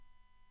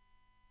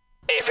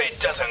If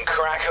it doesn't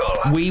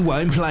crackle, we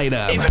won't play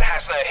them. If it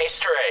has no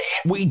history,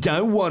 we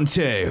don't want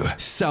to.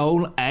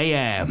 Soul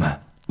AM.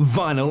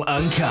 Vinyl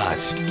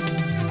Uncut.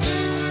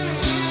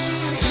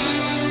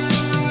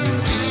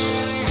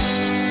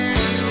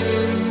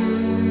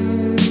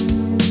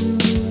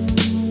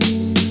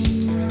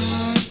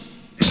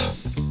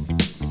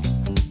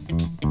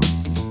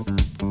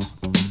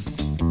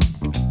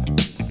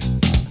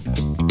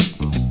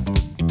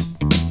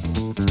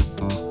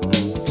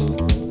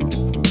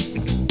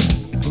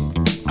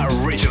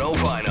 Original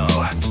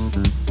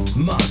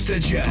vinyl. Master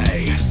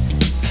J.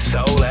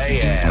 Soul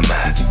AM.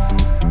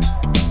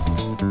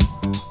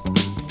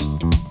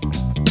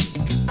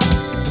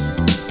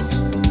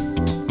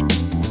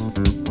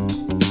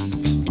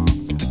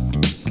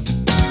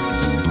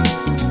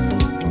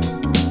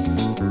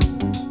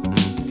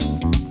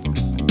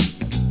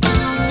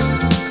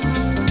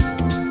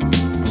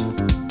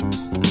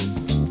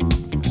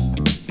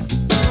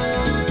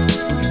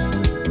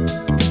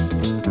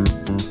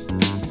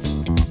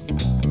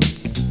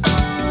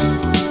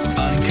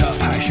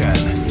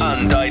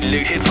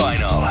 Undiluted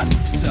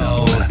vinyl.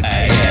 Soul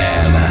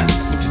AM.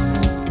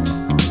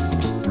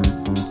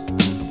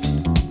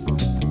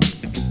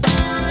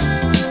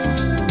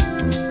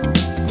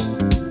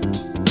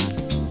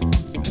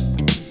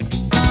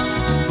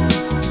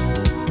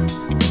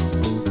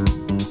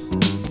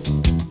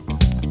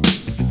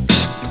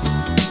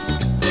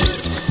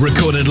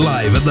 Recorded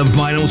live at the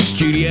Vinyl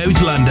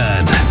Studios,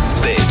 London.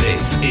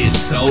 This is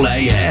Soul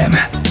AM.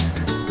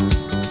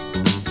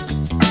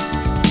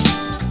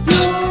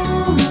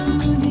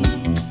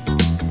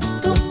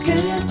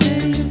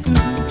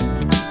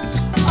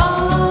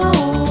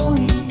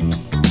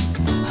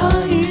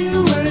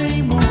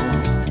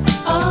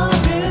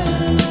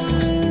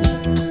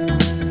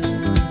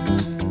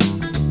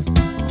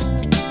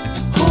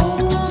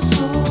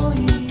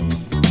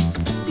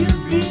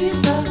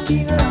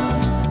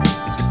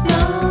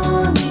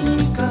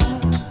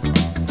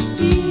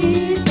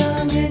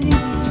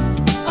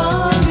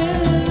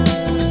 Again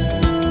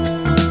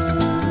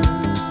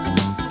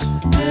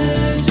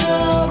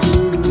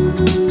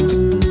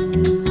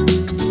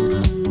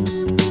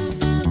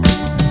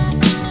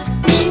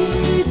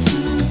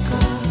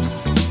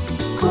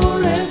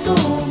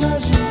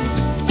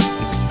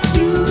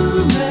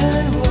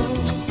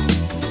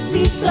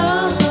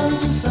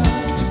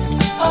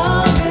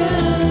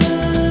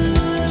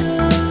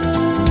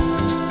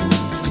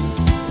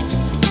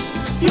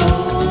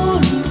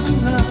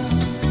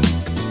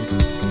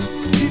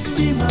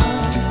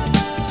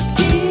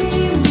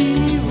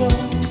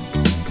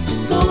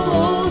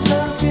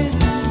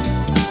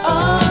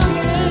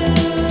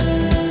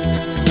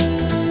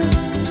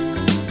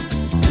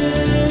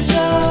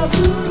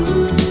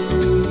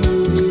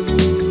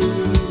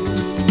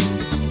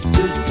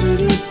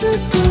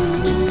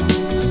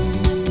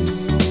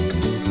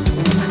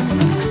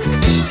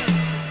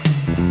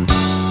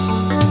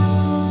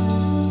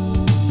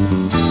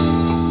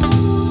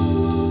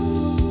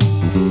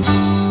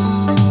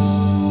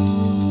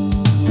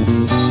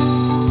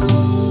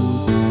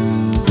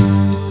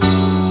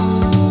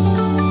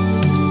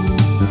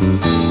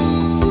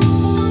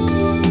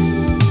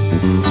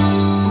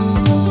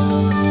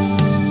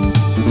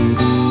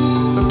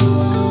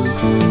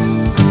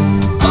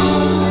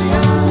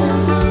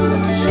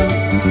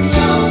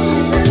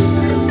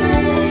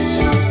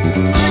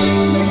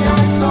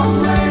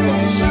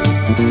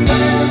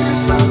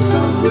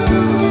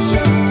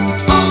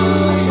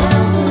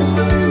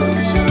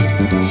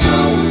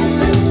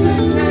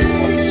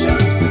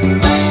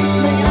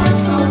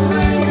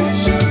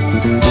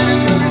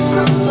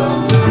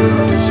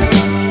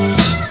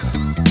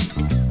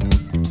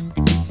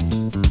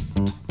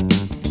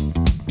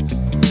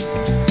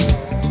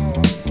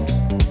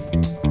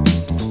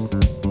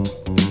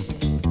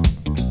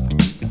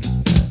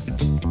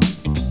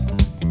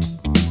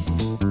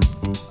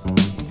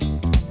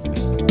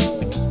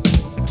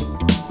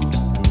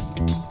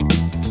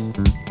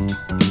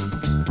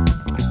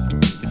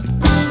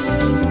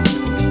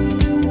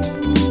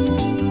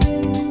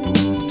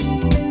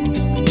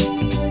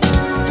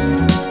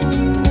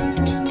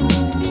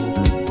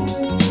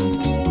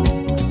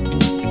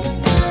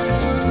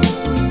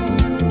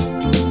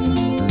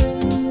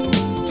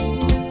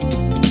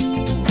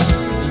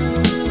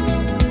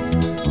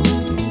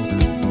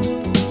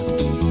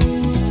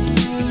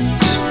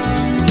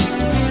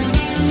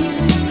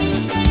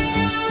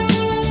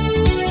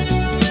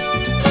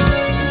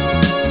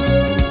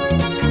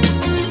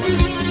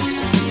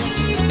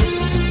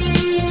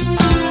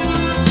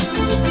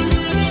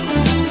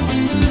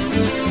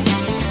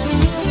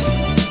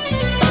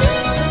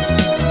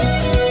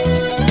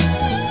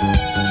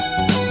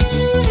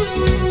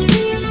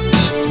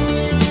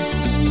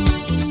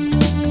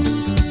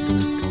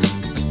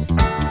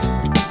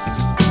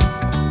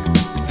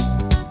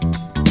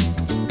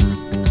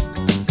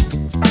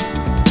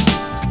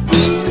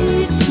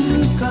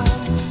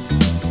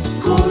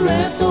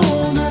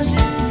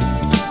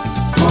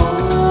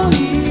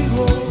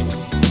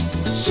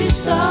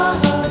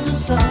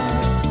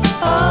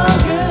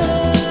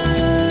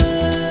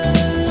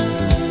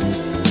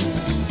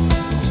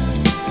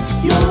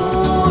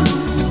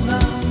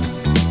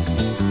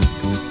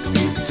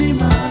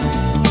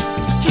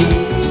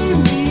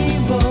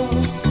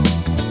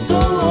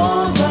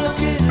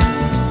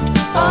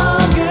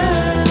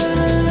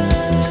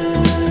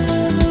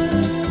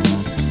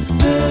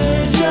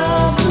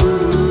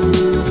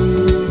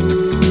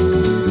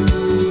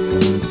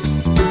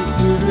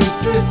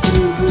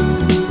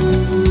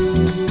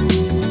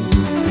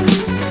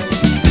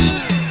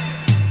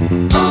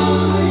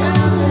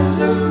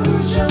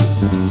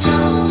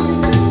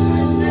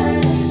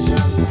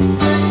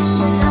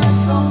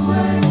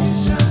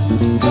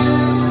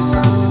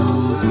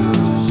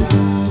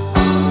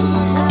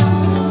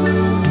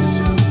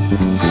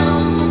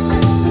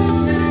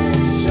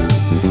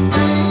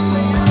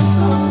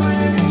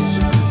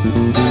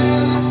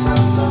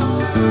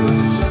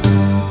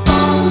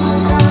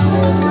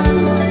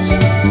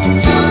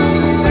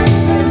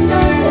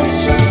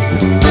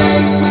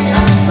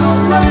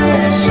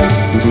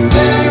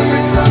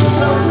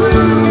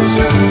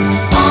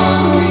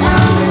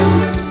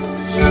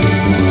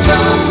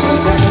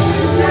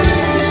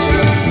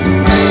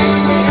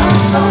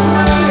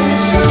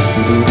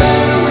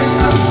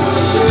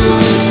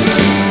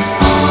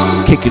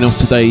Kicking off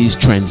today's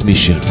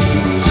transmission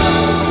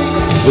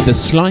with a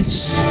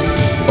slice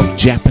of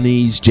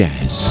Japanese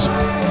jazz.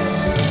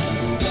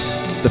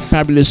 The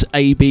fabulous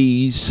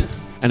ABs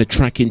and a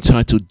track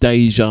entitled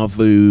Deja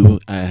Vu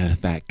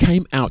that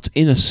came out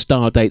in a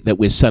star date that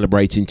we're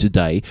celebrating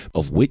today,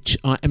 of which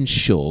I am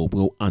sure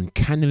will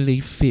uncannily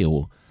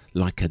feel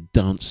like a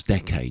dance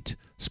decade.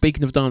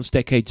 Speaking of Dance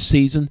Decade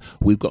season,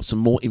 we've got some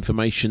more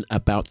information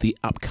about the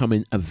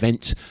upcoming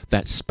event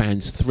that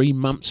spans 3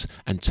 months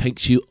and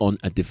takes you on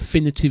a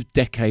definitive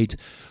decade,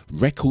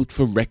 record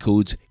for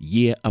record,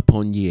 year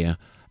upon year,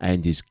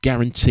 and is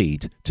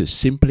guaranteed to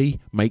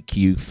simply make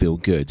you feel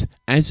good.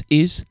 As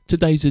is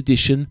today's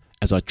edition,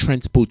 as I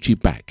transport you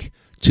back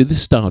to the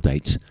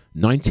stardate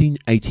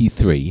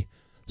 1983,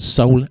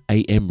 Soul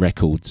AM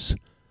Records,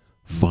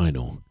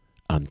 vinyl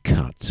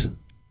uncut.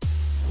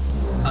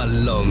 A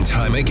long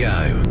time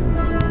ago,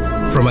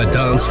 from a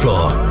dance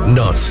floor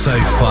not so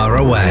far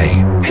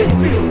away.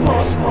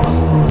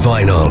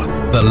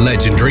 Vinyl, the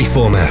legendary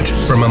format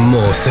from a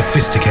more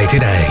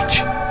sophisticated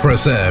age.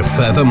 Preserved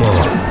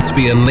furthermore to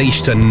be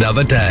unleashed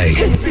another day.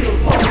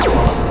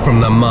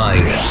 From the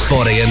mind,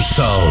 body and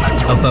soul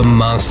of the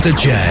Master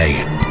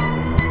J.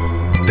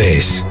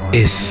 This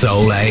is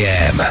Soul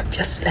AM.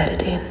 Just let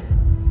it in.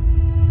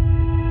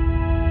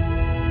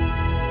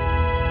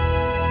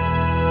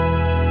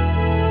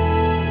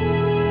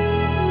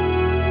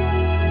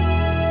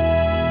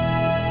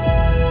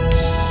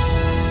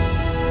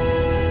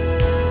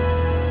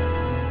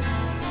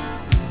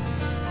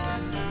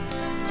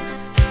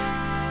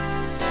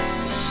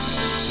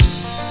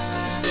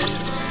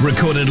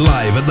 Recorded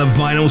live at the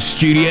Vinyl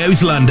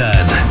Studios,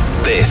 London.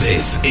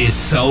 This is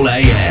Soul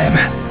AM.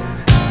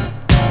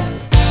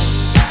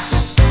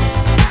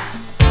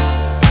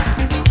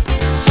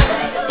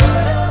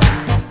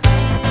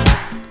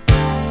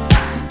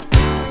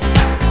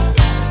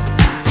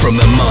 From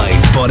the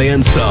mind, body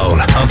and soul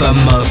of the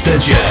Master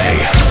J.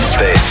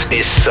 This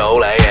is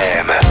Soul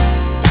AM.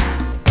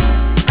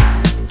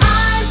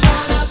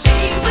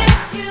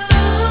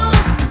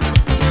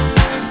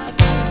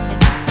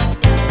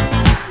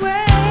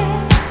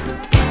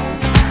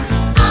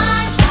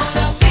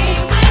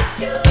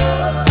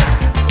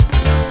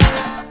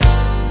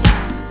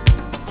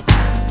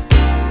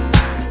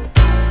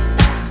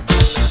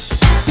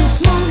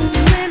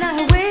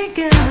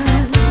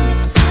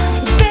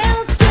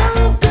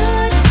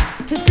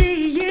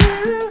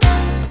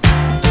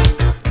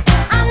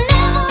 I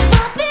never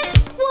thought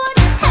this would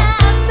happen.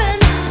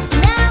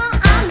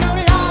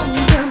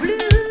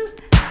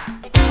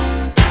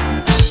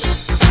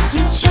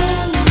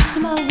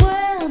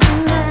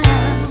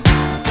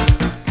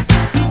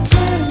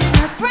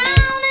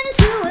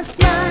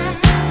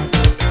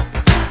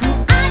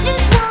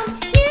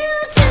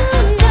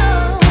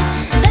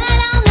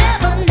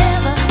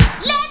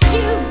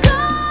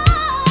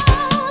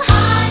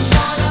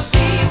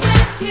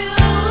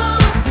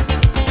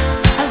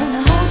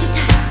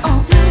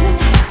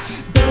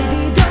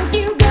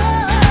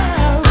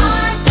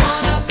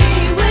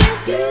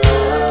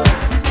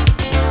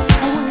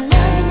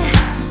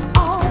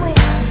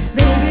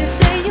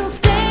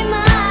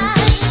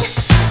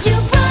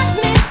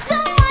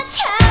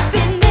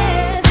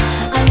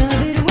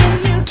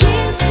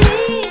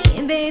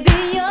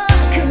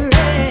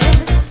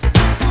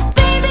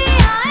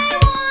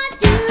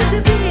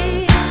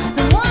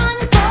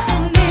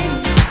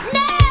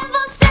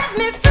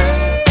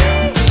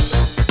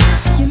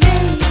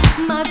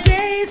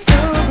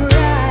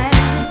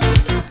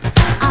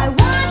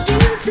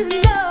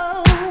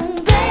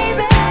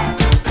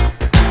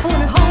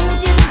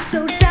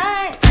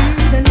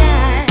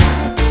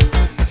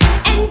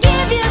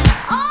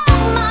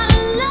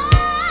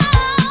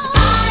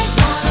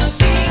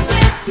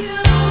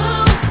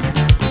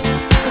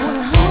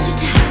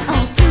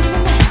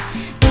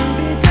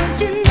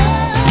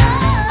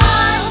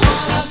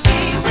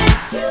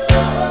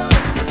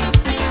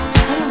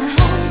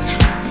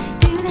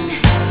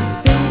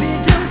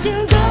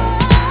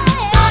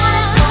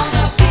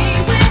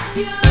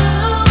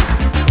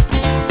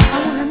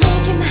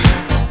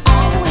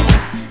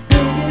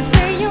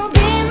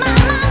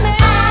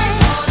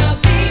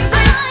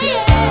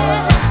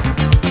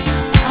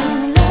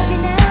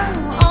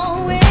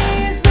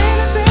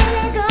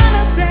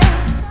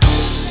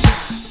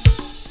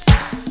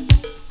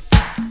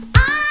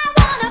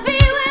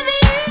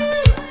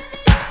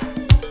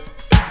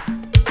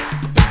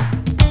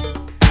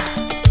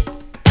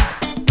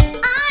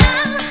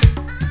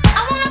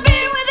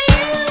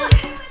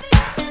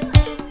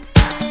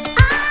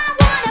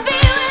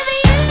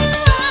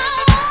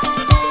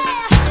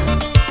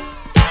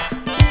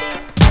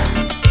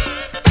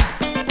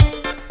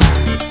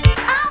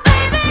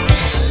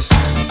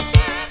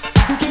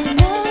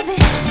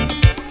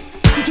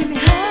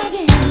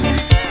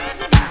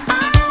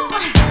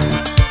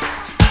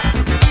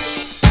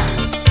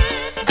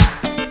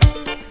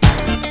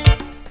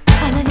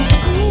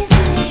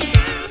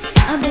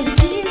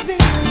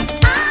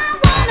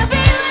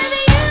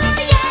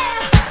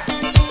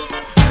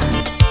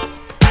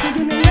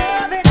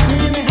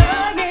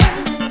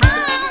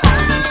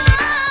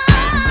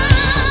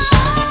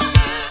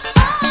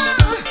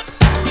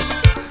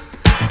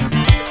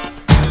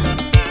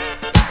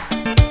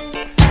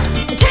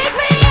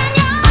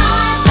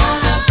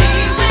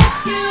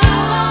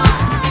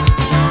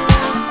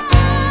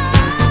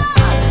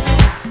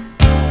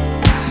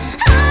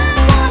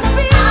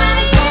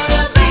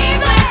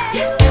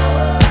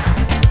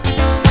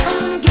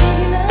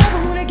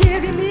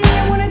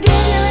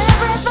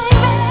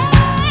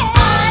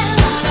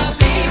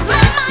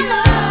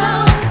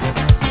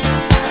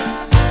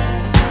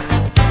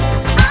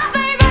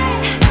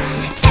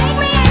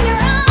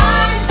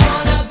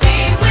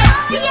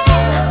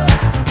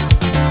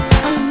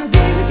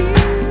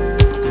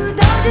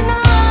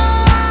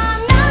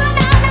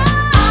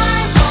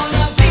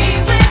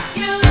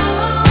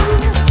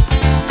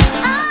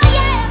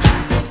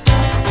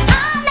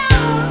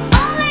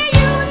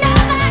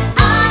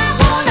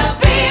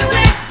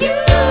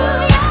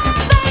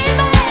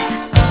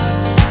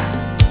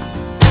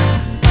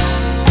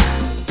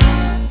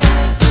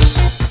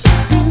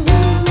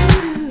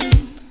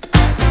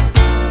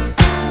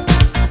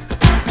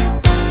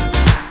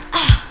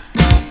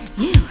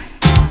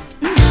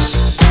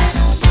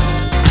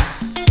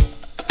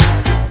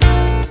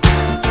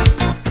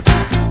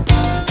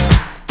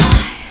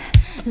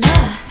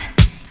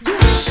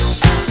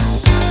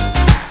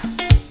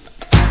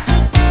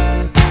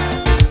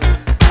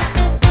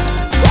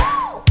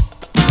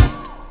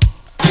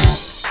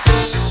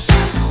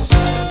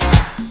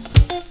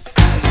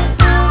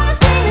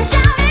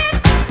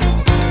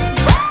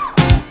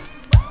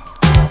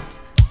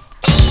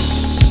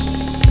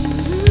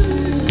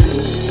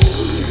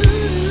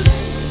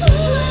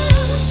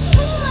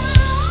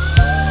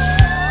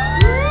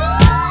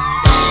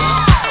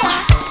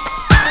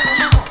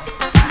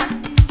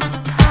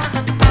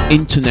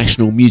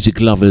 International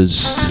music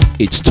lovers,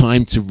 it's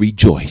time to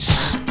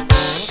rejoice.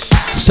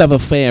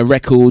 Savoir-Faire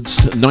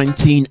Records,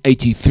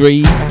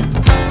 1983.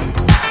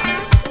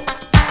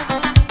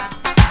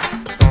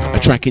 A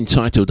track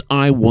entitled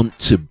I Want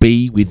to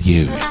Be With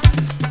You.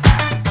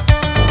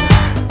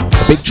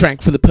 A big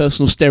track for the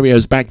personal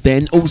stereos back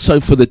then,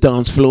 also for the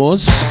dance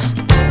floors.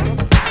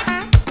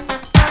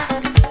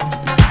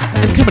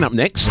 And coming up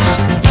next,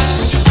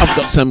 I've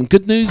got some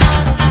good news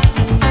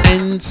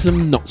and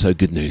some not so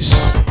good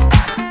news.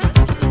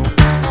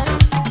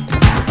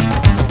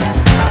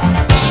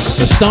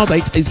 The star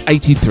date is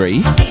 83.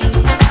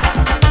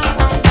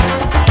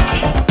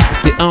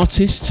 The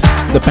artist,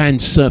 the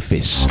band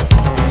Surface.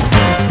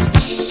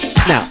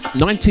 Now,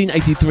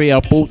 1983, I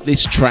bought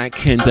this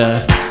track and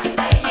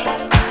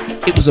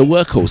it was a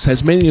workhorse,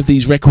 as many of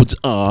these records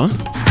are.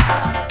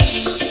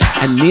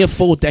 And near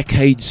 4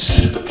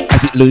 decades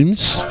as it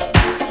looms,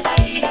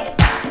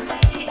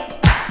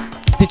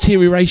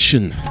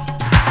 deterioration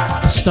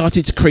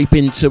started to creep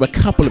into a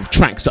couple of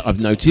tracks that I've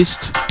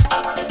noticed.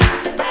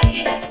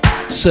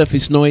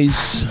 Surface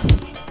noise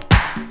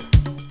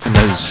and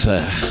those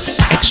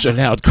extra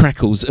loud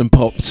crackles and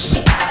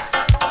pops.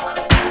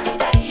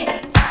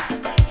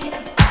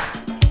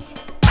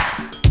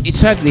 It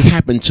sadly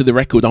happened to the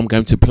record I'm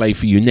going to play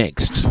for you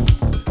next.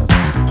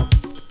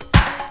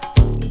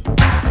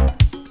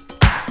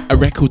 A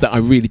record that I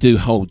really do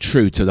hold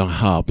true to the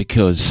heart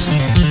because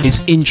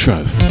its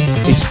intro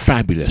is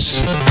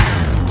fabulous.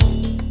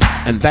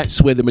 And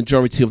that's where the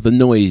majority of the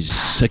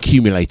noise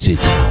accumulated.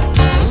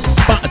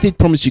 But I did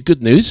promise you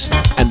good news,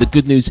 and the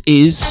good news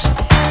is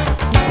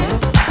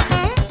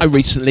I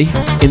recently,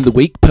 in the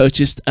week,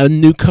 purchased a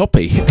new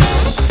copy.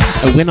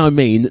 And when I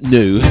mean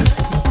new,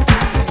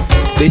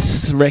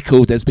 this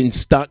record has been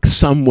stuck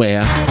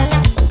somewhere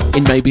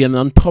in maybe an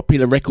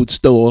unpopular record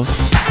store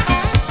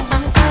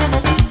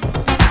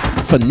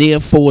for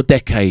near 4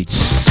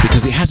 decades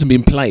because it hasn't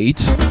been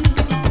played.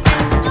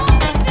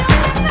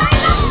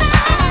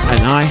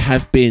 And I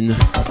have been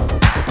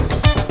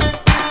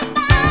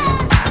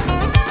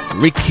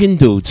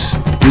rekindled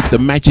with the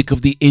magic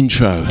of the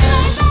intro.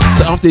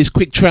 So after this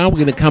quick trial, we're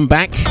going to come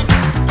back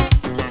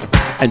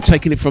and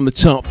taking it from the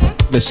top,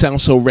 the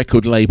Salsoul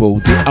record label,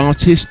 the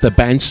artist, the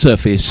band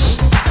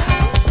Surface,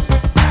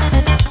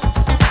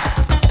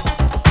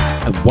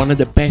 and one of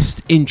the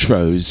best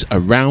intros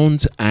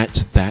around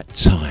at that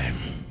time.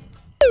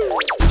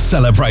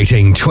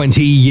 Celebrating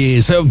 20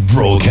 years of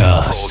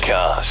broadcast.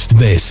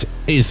 This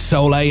is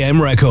Soul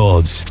AM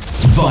Records,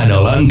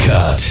 Vinyl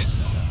Uncut.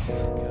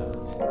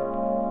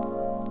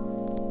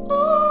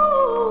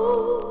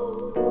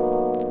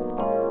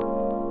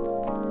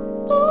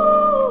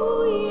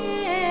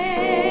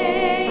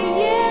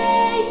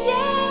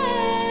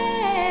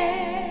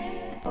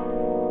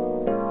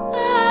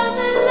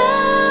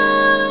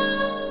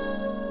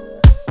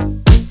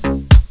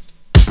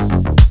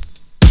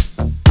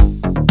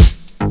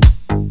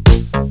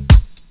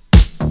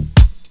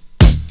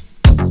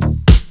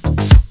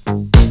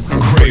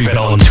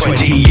 On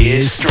 20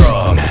 years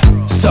strong.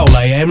 Soul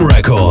AM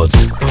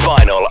Records,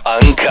 Vinyl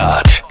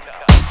Uncut.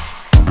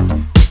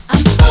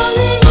 I'm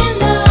falling in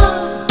love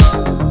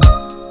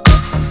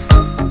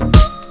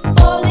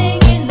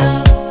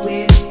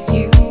with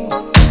you.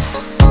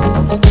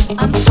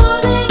 I'm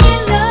falling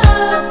in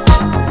love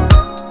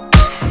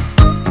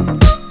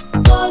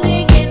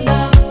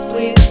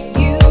with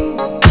you.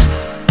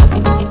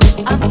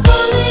 I'm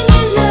falling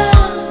in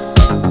love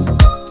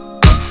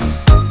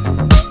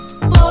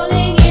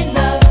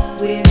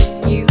with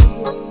you.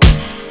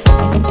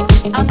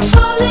 I'm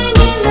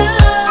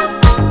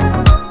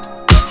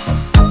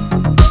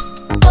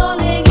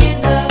falling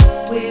in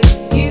love with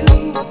you.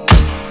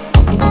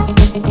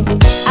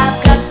 I've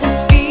got this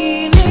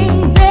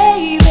feeling,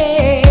 baby,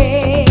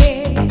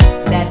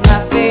 that my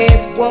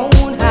face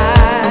won't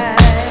hide.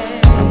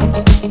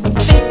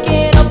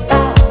 Thinking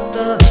about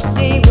the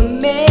day we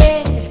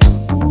met,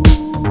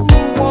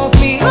 warms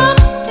me up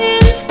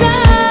inside.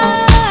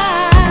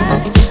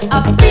 I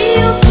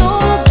feel so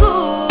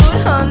good,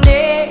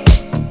 honey,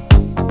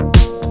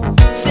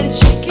 since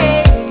you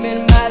came in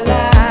my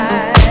life.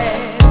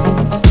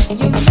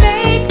 You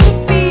make me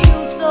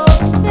feel so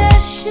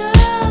special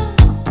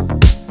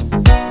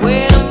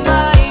when I'm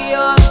by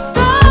your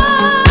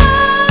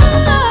side.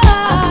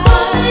 I'm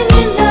falling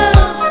in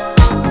love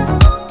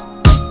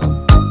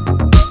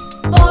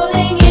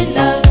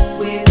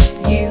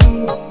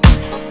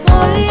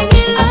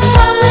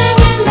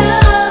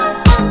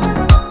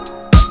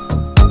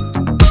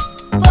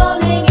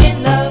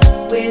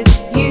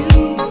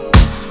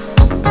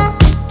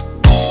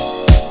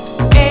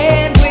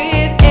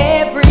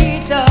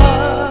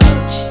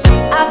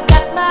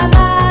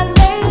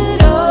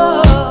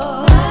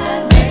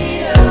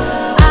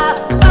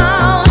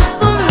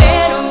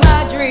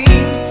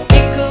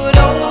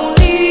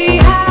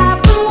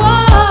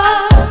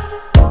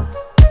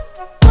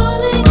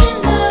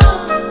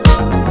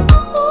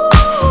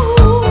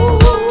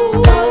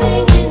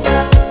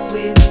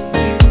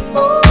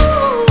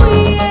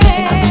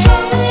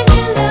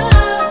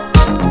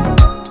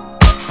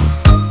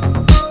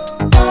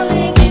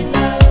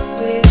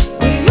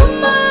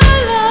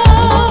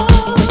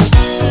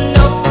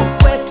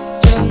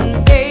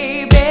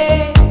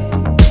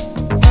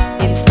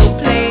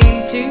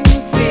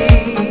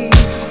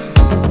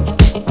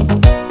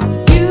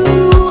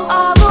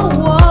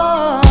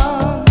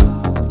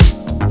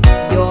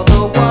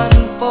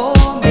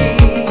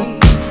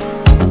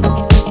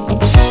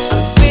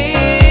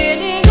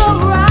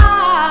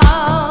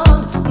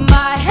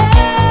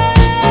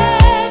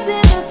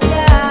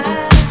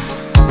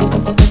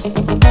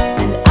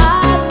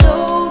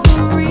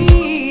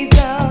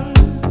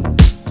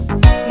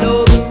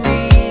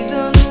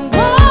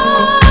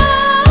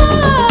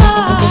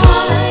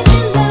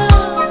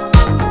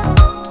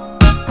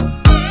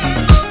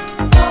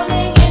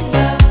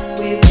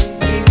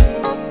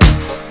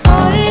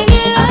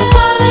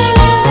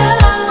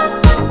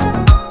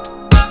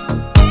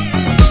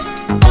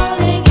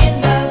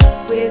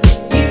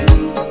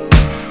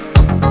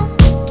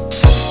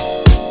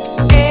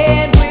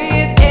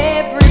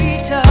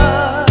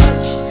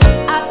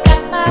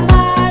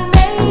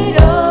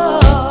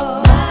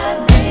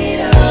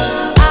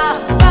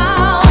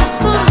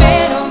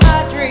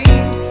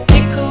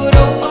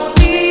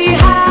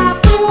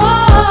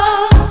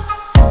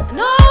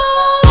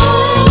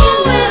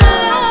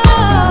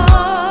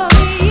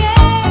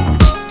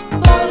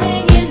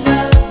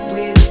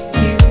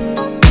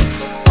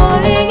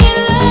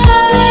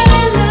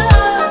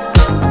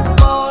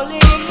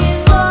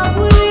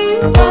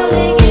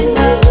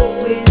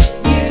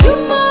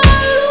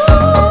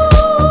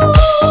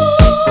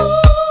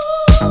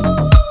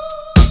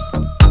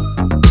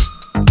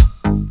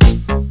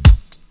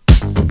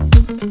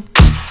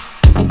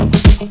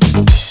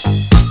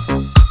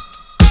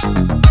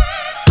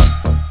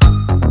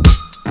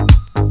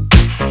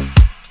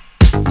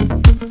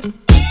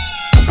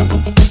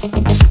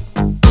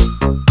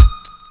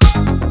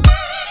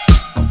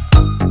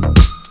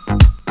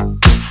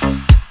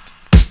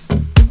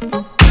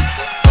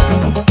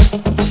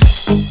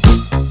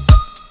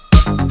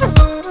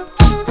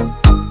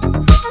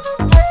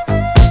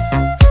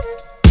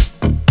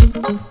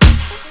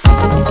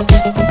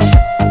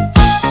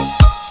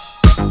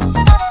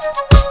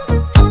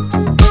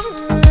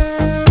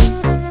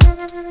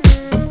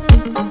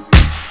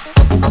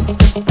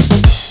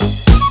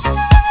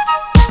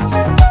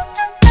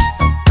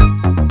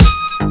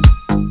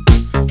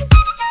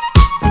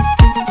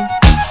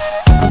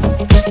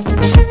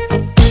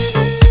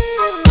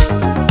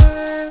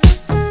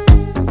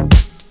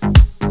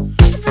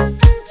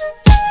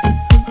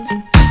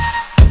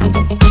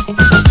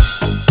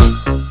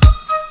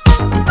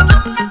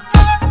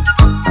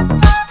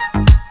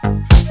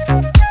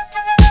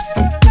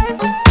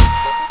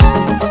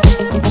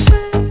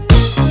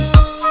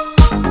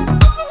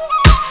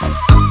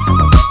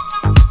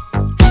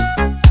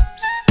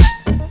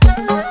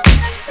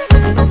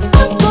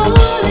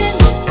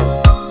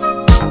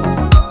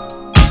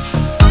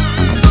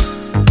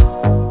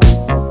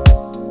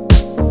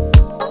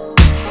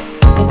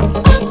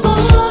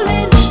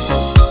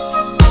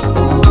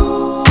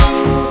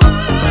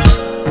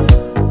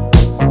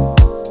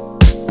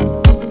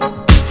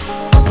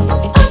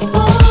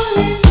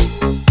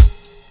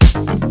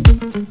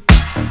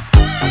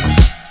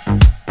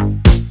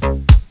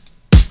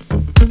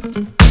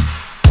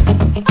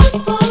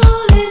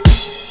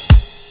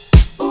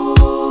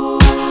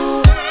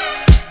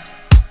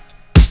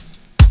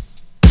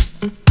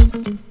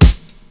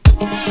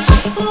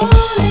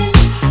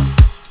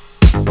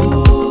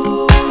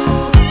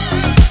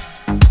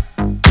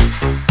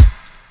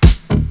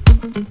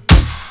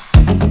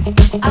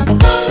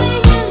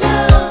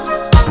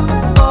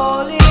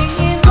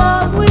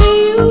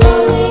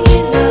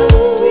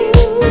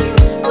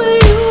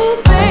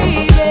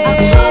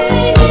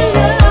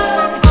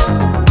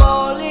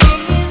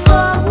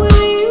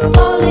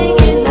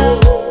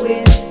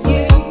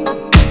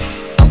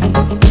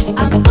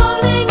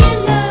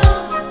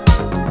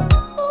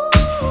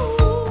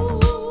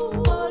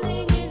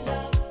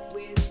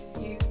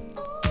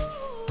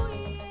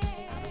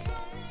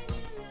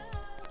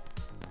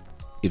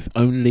If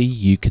only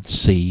you could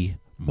see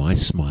my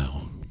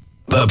smile.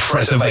 The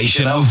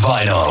preservation of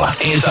vinyl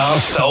is our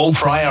sole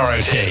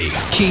priority.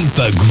 Keep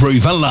the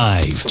groove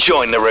alive.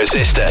 Join the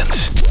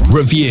resistance.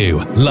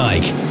 Review,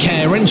 like,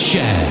 care and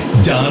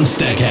share. Dance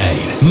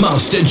Decade.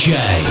 Master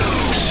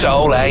J.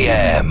 Soul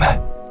AM.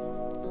 Ooh.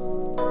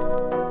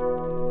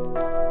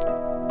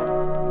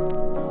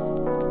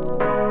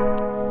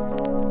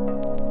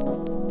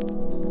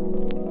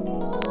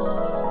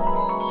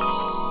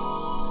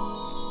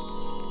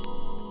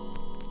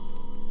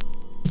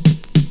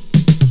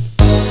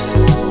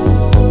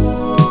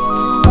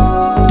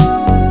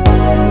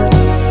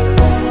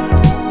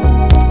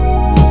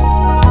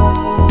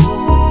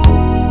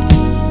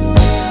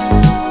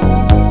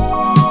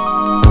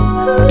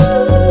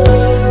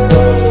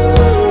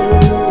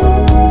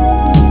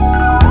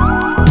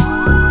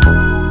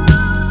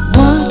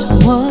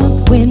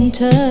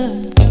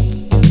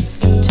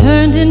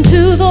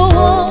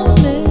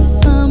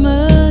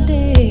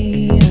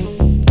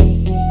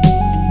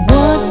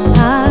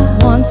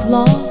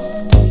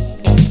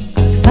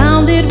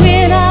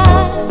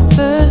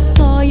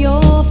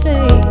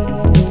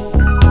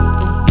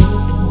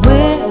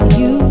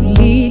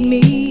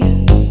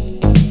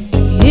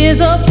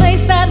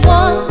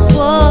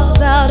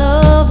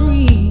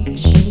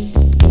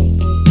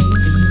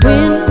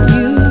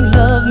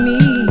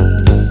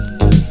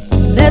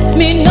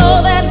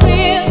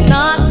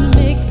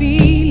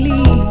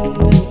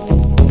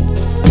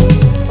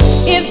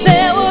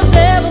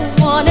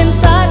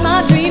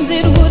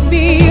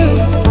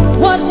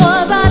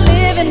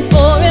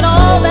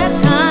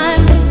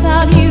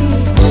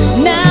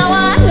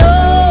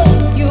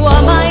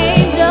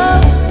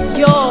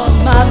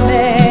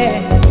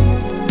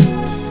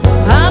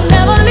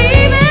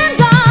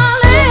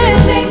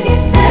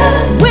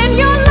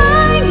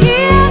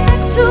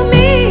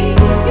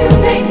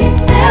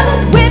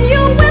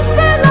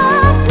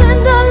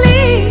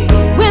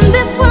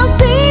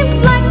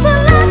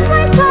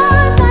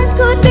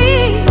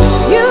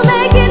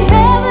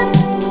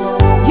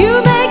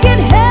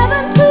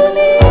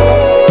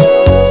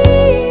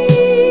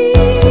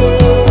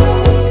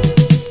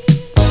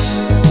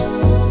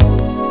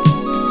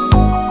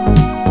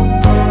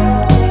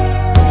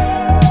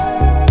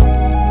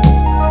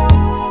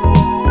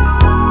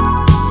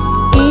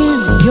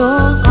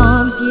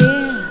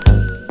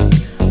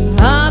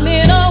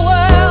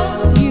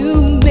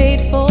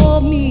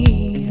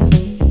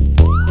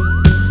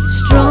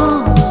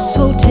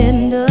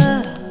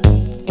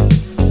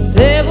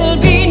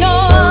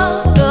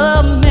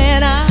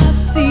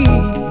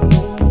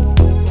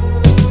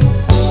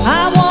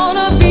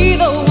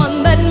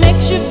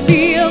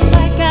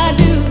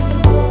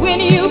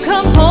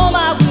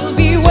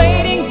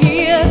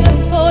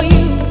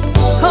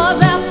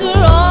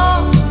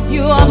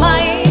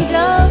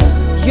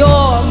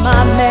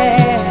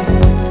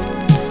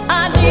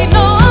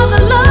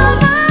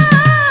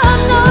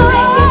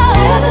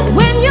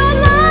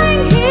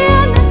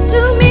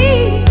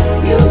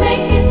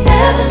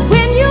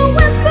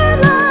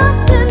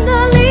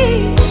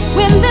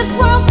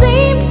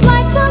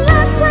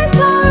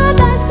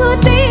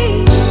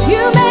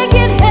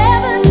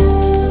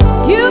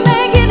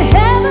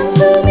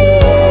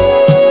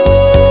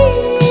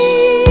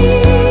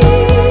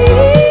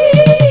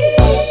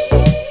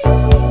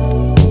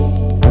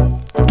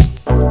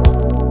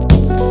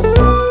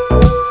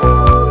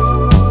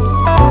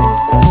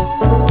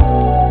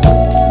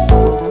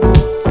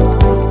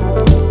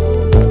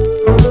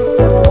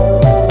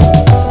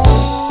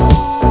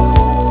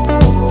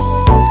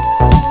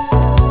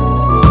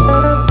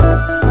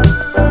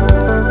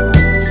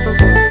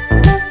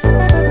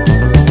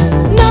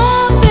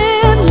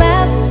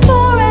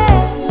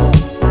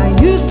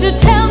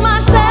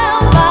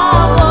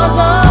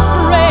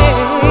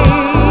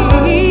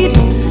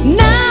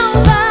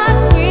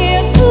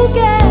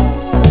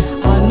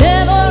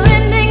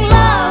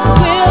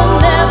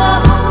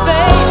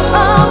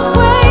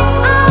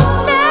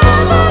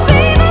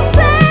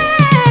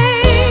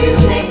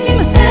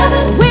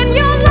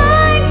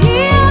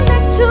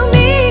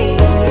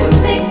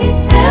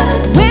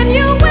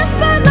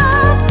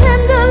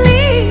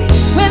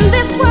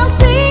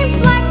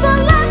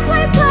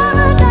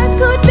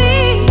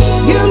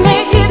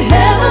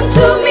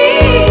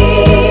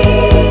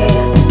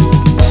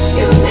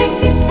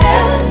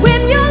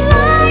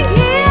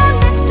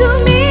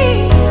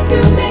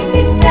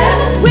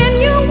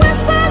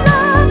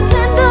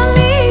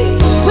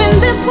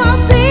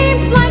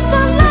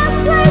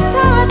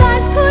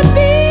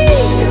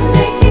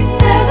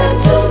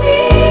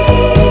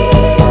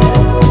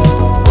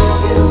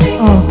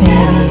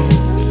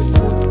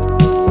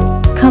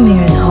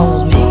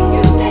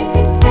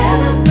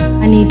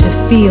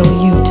 feel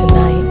you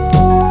tonight.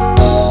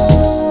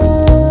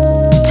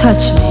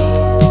 Touch me.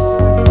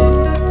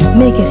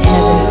 Make it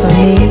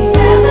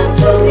heaven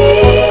for me.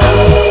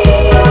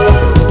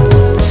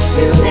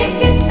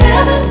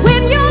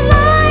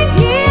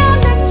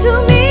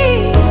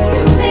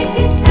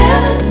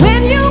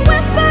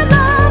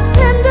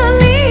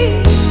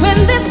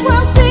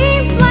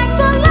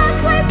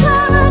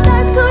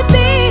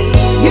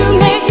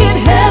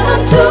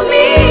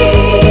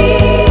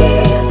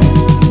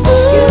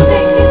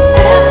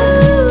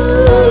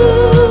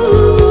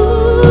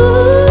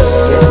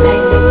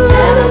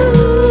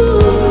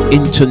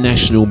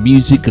 International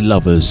music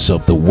lovers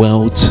of the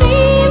world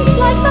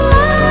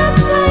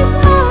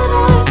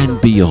and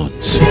beyond.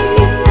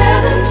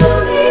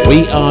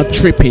 We are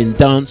tripping,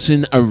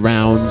 dancing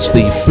around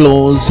the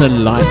floors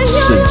and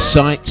lights and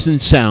sights and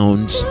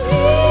sounds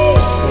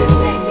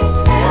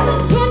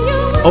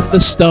of the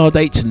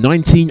Stardate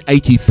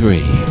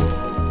 1983.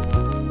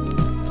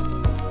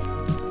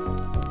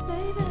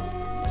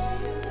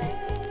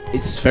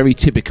 It's very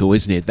typical,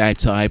 isn't it,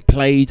 that I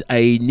played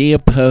a near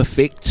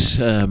perfect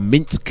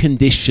mint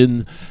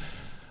condition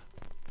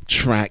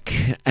track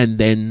and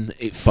then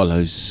it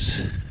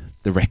follows.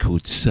 The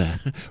records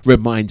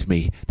remind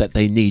me that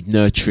they need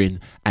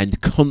nurturing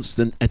and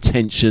constant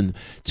attention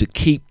to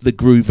keep the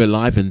groove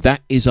alive, and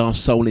that is our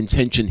sole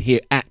intention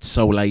here at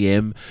Soul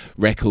AM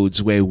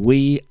Records, where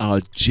we are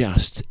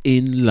just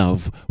in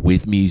love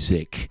with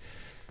music.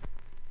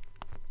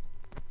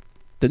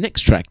 The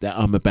next track that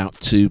I'm about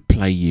to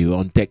play you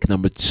on deck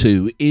number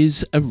 2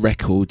 is a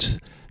record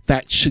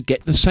that should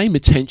get the same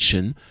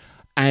attention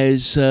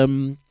as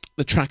the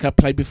track I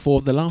played before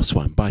the last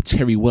one by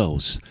Terry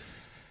Wells.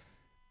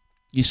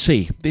 You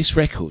see, this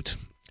record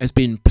has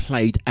been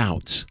played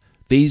out.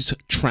 These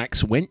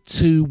tracks went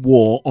to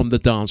war on the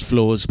dance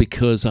floors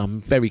because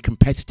I'm very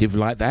competitive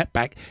like that,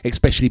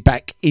 especially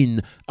back in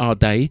our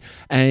day,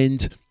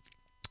 and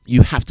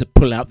you have to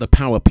pull out the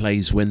power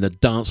plays when the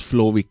dance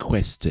floor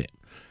requests it.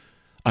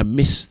 I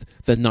miss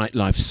the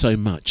nightlife so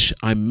much.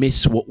 I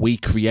miss what we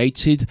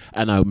created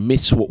and I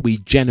miss what we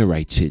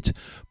generated.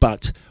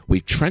 But we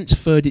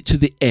transferred it to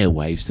the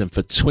airwaves, and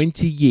for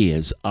 20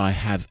 years I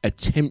have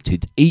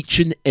attempted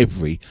each and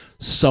every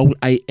Soul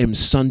AM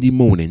Sunday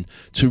morning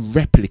to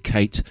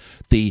replicate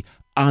the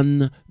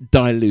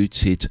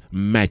undiluted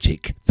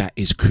magic that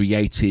is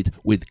created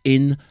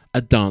within a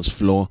dance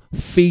floor,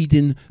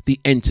 feeding the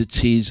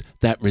entities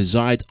that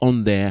reside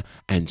on there,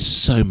 and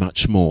so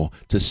much more,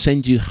 to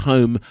send you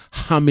home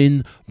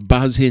humming,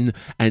 buzzing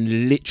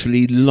and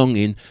literally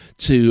longing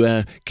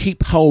to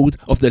keep hold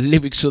of the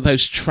lyrics of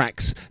those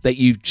tracks that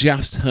you've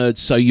just heard,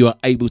 so you are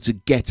able to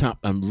get up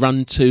and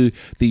run to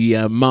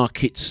the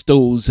market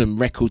stalls and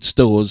record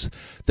stores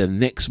the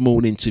next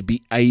morning to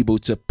be able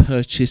to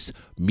purchase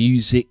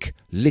music,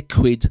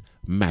 liquid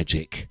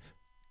magic.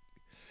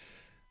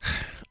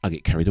 I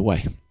get carried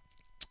away.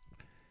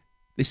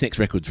 This next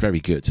record's very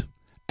good,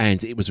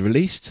 and it was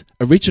released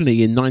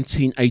originally in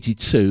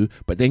 1982,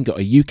 but then got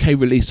a UK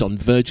release on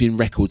Virgin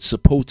Records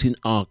supporting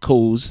our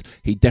cause.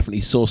 He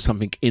definitely saw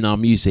something in our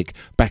music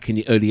back in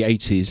the early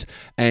 80s,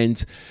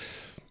 and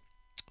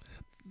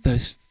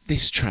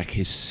this track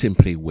is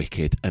simply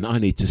wicked, and I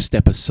need to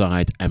step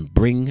aside and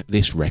bring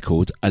this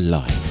record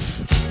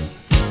alive.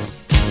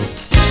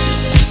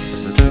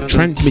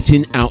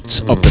 Transmitting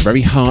out of the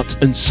very heart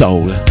and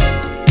soul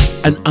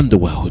and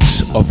underworld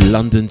of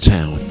London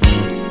town.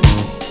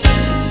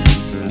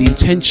 The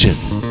intention,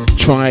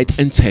 tried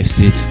and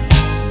tested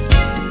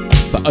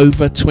for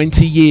over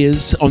 20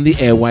 years on the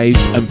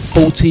airwaves and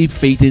 40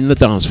 feeding the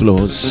dance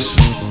floors,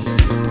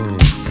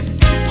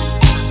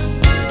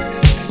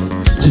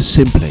 to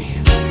simply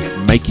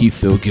make you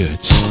feel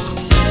good.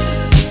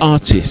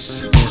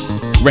 Artists,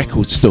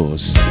 record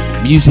stores,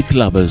 music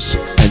lovers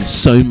and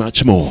so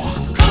much more.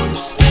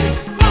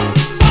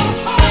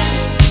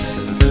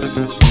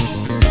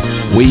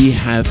 We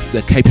have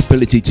the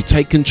capability to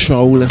take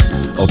control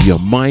of your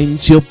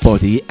mind, your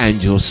body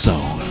and your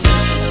soul.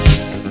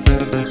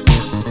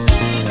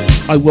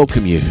 I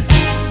welcome you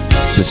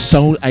to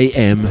Soul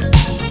AM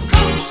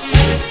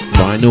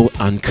Vinyl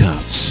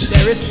Uncut.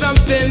 There is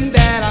something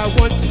that I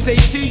want to say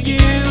to you.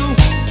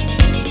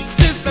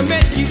 Since I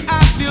met you, I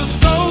feel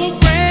so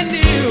brand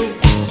new.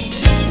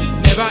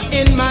 Never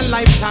in my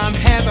lifetime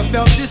have I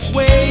felt this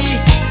way.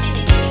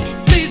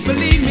 Please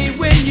believe me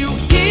when you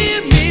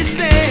hear me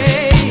say,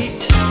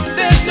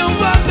 there's no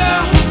other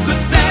who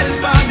could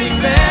satisfy me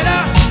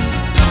better.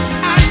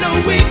 I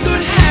know we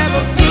could have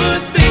a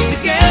good thing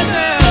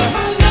together.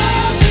 My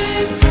love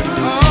is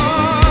coming.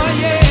 Oh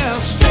yeah,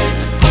 straight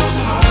from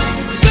the heart.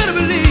 Better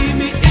believe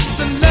me, it's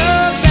a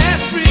love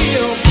that's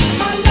real.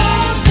 My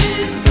love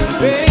is coming,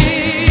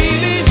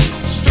 baby,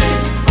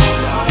 straight from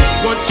the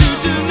heart. Want you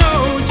to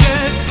know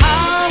just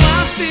how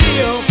I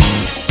feel.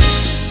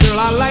 Girl,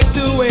 I like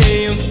the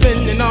way I'm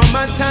spending all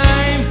my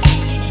time.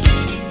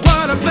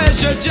 What a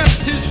pleasure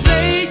just to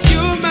say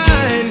you're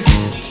mine.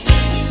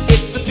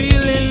 It's a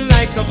feeling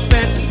like a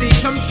fantasy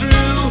come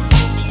true.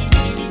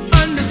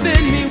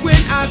 Understand me when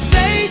I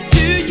say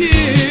to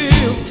you,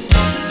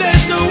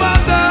 there's no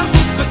other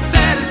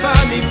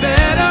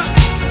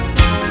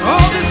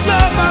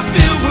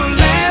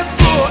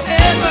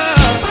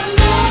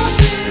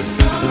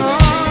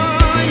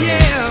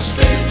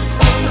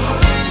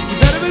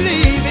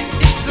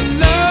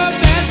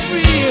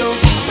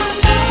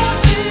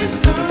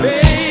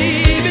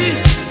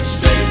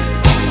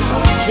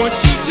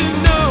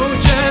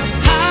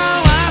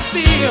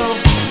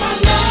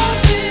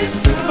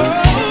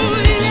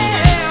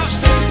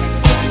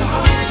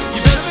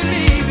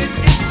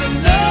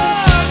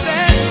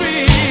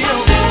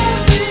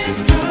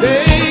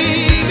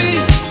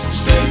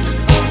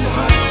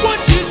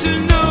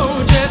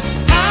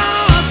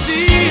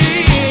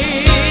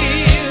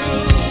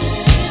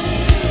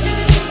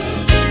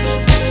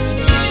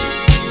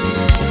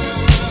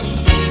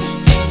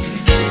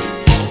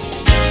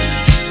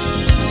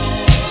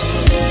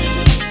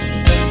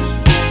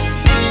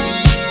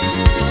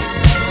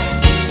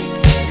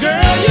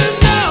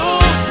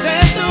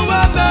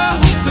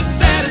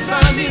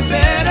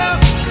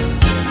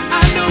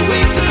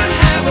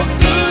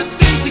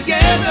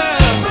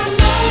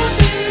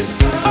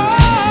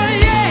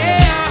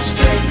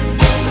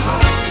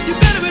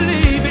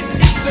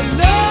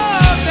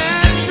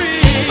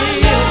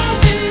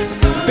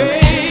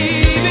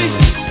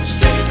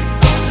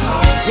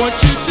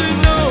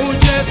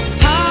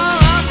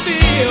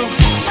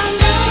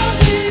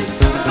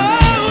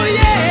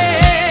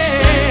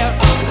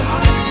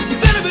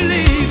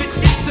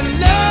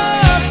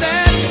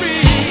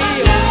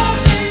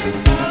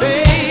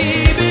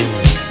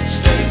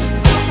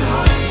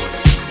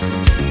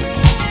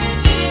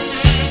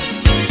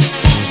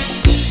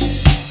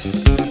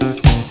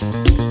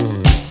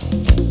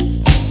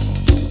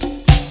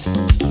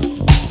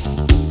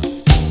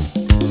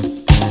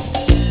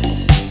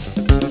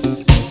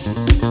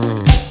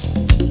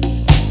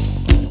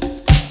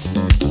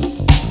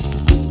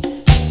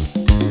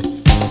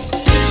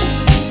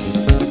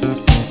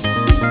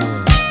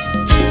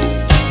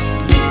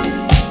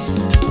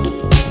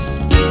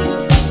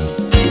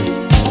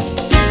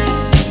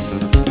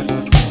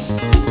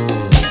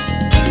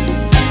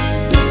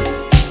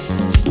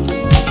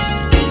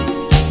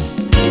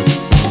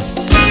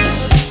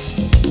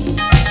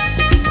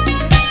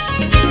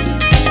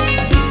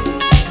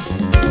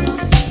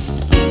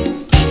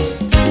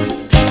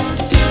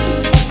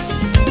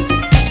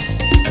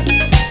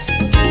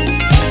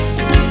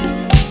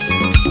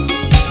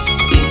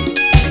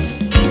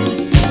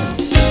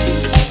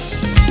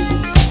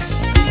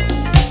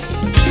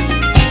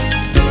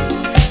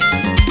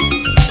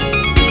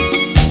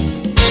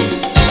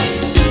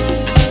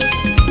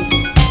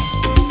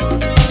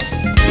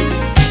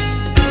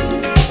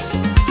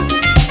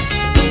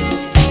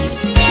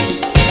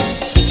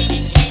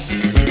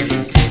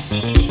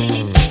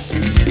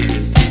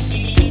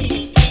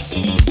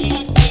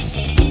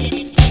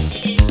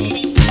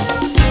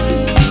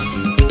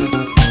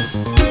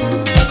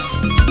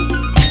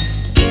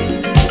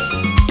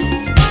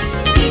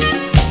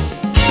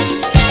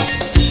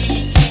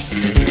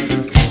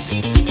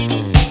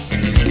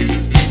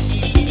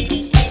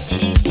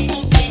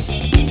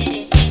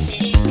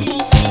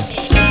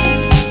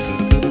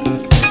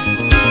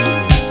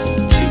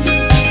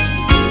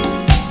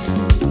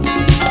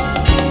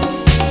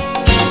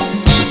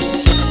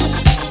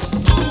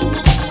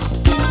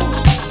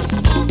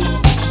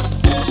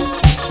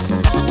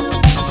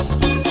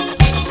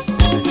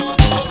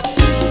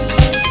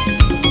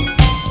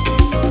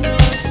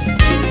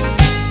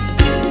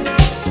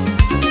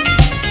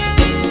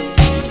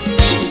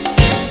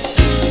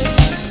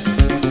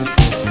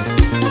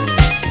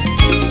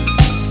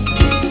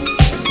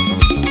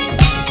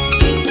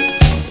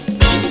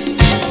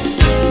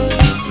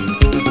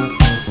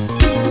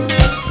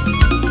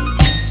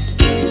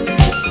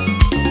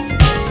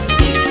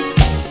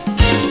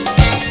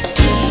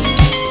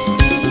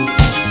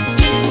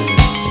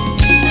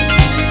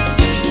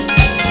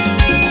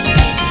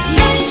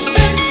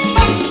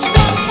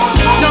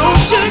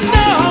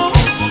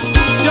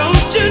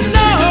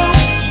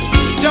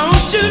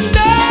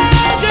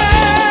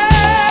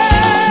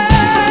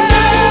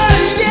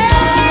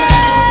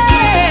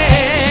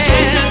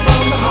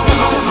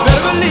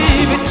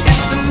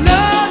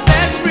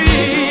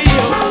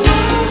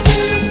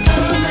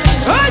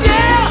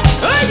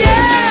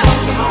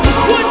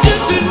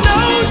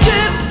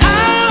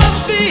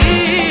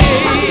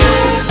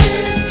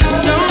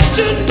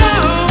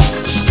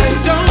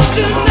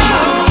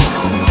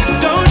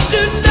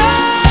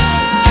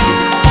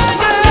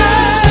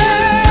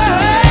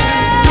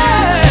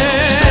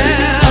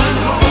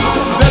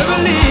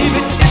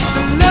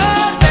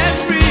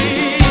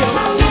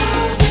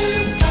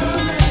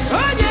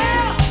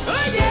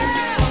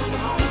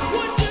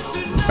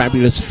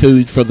Fabulous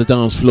food from the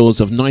dance floors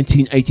of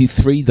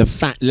 1983, the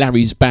Fat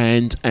Larry's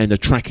Band, and a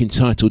track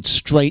entitled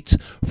Straight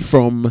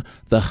from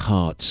the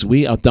Heart.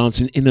 We are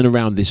dancing in and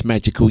around this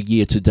magical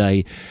year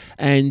today,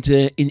 and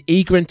in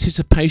eager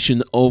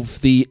anticipation of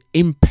the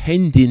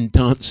impending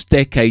Dance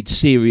Decade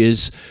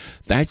series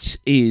that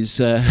is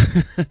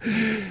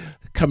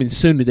coming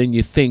sooner than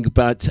you think,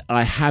 but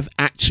I have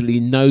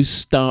actually no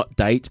start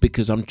date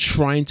because I'm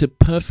trying to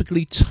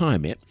perfectly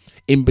time it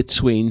in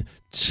between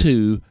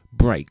two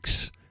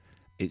breaks.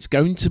 It's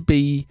going to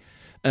be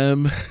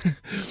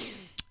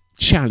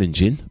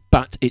challenging,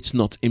 but it's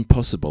not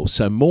impossible.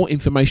 So more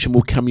information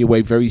will come your way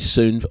very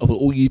soon of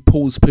all you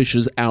pause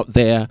pushers out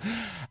there.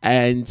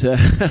 And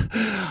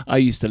I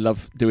used to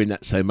love doing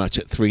that so much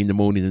at 3 a.m.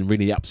 and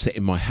really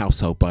upsetting my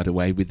household, by the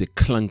way, with the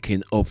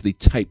clunking of the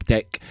tape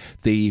deck,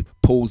 the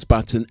pause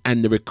button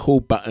and the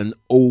record button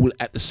all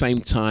at the same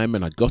time.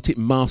 And I got it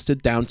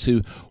mastered down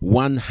to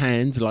one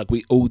hand like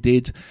we all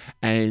did.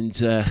 And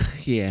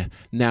yeah,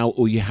 now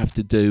all you have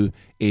to do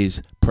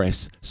is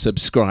press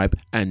subscribe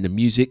and the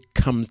music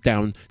comes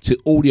down to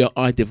all your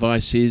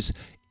iDevices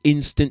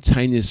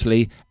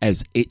instantaneously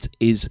as it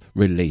is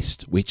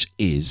released, which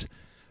is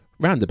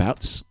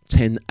roundabouts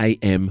 10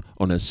 a.m.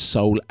 on a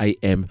Soul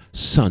AM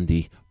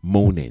Sunday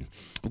morning.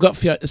 I've got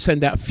to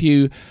send out a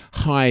few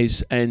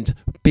highs and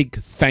big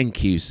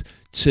thank yous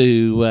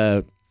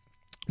to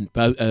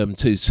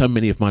so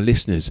many of my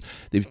listeners.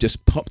 They've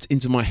just popped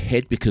into my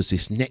head because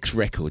this next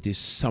record is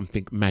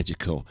something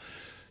magical.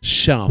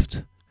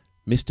 Shaft,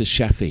 Mr.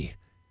 Shafi.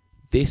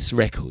 This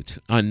record,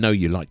 I know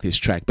you like this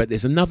track, but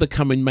there's another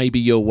coming maybe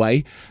your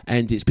way,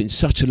 and it's been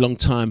such a long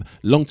time,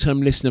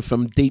 long-term listener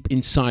from deep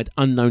inside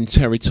unknown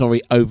territory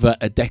over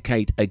a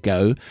decade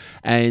ago,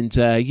 and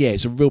yeah,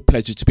 it's a real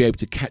pleasure to be able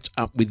to catch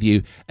up with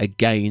you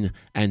again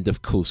and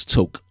of course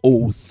talk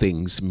all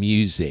things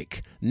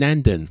music.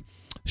 Nandan,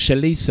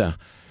 Shalisa,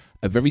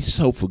 a very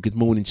soulful good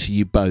morning to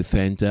you both,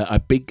 and a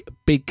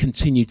big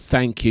continued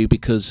thank you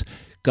because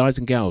guys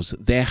and gals,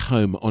 their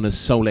home on a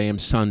Soul AM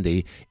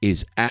Sunday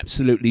is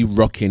absolutely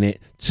rocking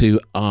it to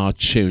our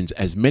tunes,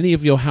 as many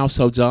of your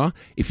households are.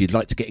 If you'd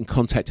like to get in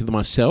contact with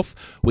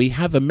myself, we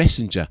have a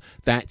messenger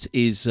that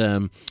is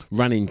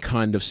running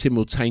kind of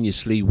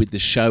simultaneously with the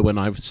show, and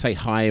I say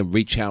hi and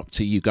reach out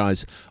to you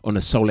guys on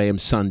a Soul AM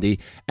Sunday,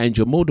 and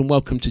you're more than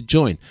welcome to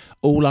join.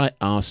 All I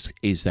ask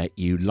is that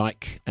you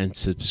like and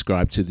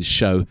subscribe to the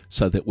show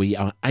so that we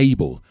are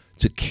able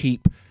to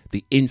keep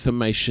the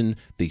information,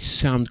 the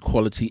sound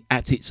quality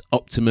at its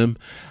optimum,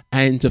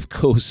 and of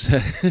course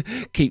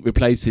keep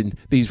replacing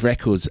these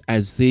records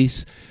as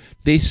this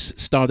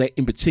Stardate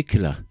in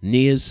particular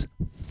nears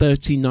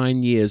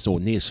 39 years or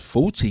nears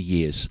 40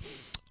 years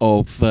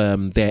of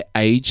their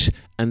age,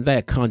 and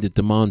they're kind of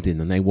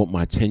demanding and they want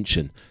my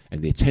attention,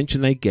 and the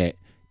attention they get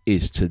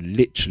is to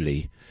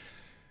literally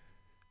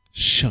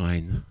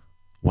shine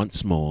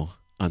once more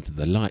under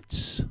the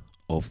lights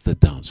of the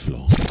dance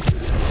floor.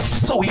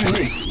 So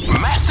unique.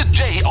 Master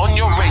J on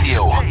your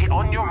radio.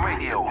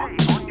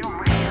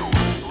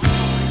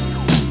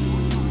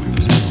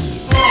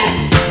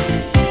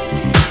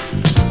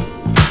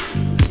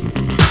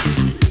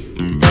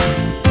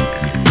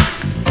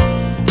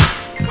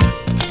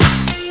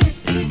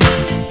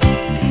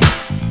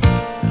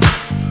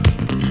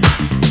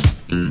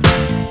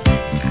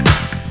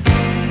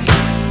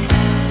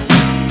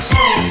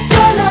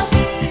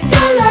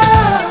 Your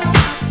love,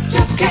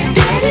 just can't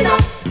get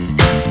enough.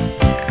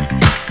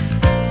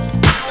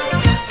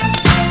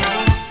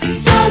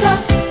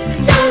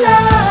 Your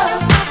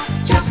love,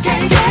 just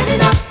can't get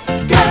enough,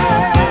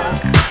 girl.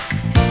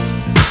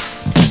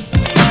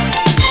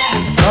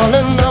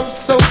 Darling, I'm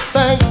so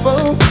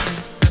thankful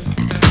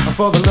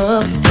for the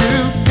love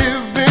you've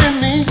given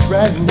me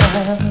right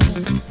now.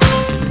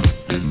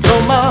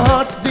 You're my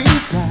heart's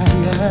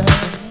desire.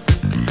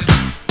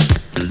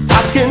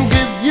 I can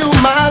give you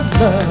my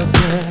love,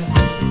 girl.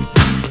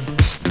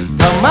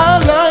 Now my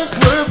life's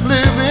worth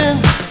living.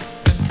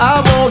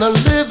 I wanna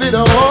live it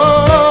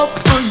all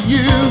for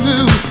you.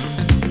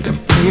 To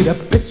paint a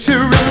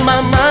picture in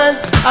my mind,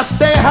 I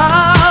stay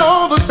high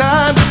all the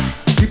time.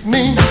 Keep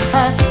me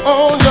high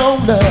on your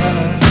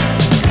love.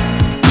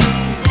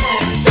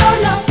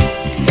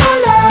 Your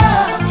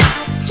love,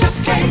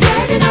 just can't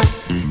get enough.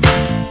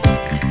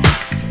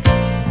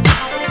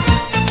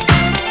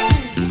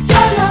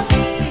 Your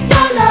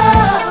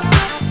love,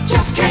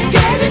 just can't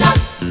get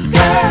enough,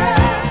 girl.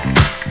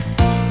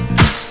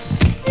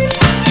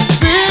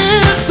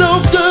 Feels so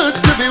good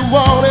to be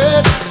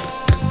wanted.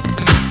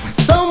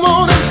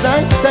 Someone as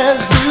nice as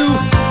you.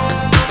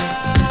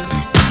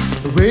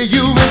 The way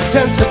you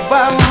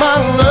intensify my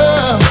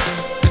love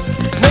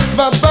makes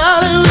my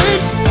body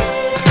weak.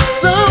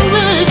 So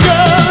weak,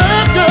 girl.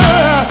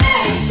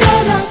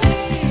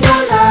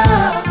 Your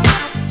love,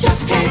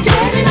 just can't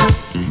get enough.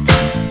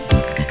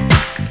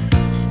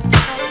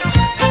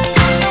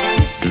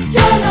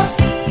 Your love,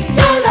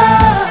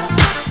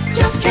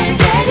 just can't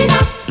get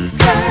enough,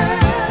 girl.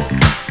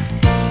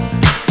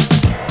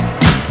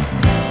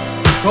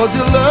 'Cause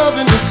your love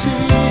in the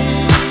sea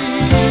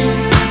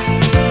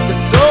is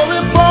so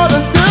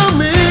important to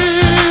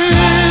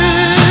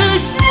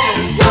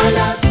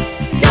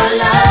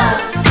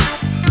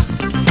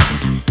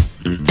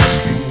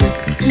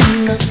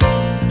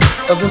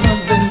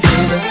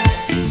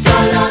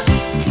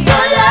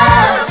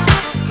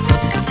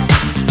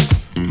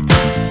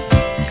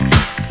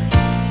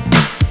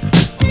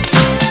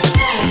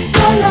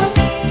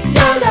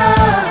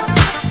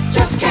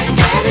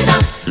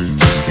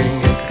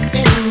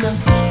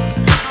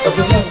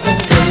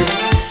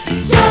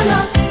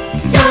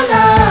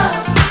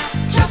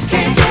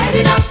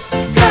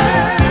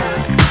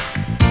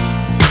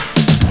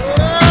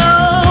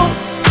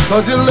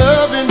 'cause your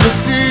love in the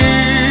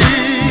sea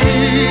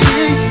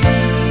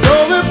so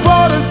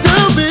important to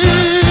me.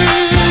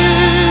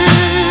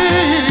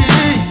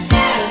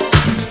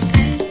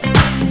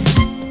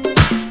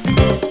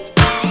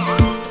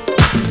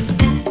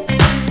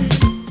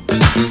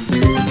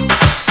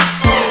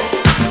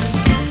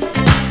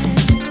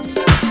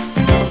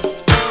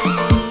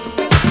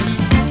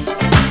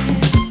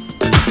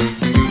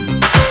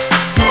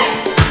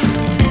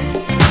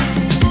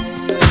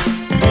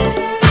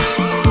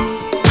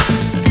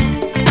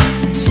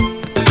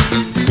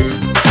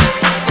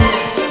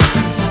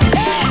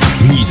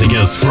 Music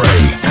is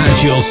free,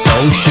 as your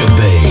soul should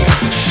be.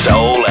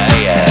 Soul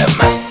AM.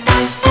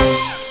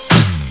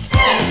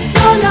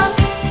 Your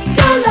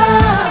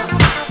love,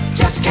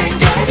 just can't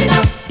get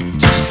enough.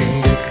 Just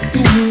can't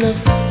get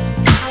enough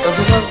of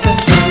the love that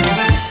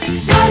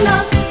Your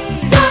love,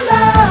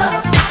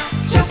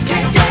 just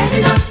can't get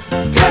enough,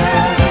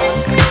 girl.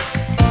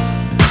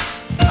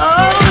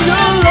 oh,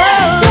 your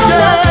love,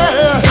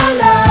 yeah. Your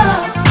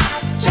love,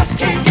 just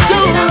can't get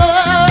Your enough.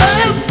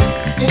 love,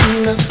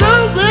 enough so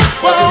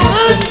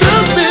important to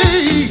me.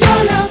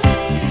 Your love,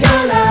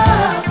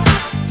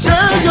 just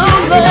Yeah, can't your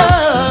get enough.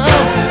 love.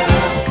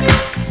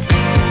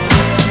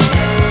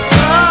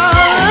 Ah,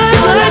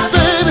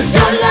 baby,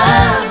 Your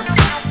love,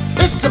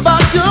 it's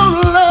about your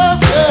love,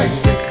 yeah.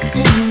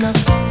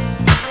 Enough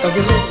of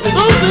the love that oh,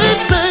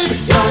 baby.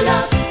 your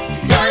love,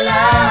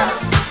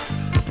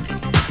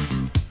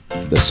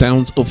 The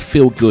sounds of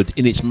Feel Good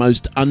in its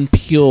most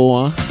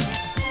unpure,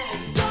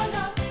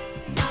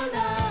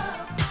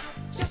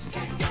 just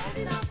can't get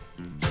enough.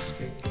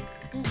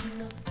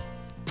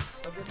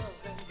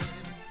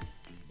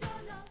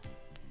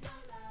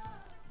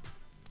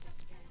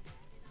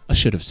 I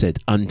should have said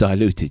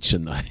undiluted,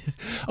 shouldn't I?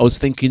 I was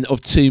thinking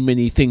of too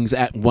many things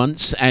at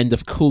once, and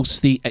of course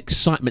the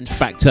excitement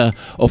factor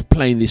of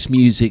playing this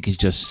music is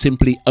just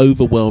simply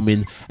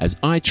overwhelming as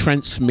I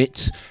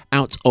transmit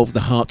out of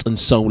the heart and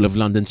soul of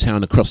London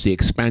town across the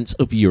expanse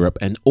of Europe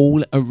and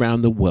all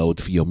around the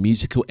world for your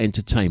musical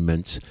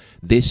entertainment.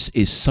 This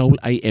is Soul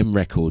AM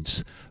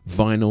Records,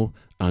 vinyl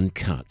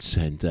uncut.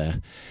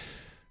 And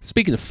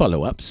speaking of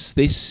follow-ups,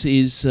 this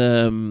is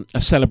a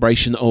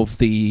celebration of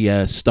the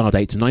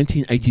Stardate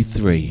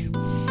 1983.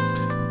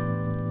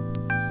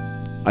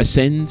 I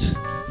send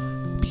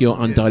pure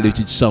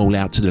undiluted soul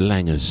out to the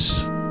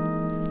Langers.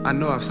 I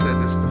know I've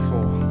said this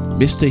before,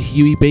 Mr.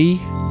 Huey B,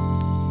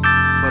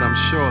 but I'm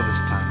sure this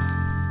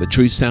time the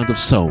true sound of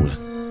soul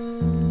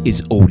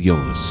is all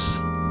yours.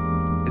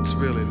 it's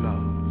really love.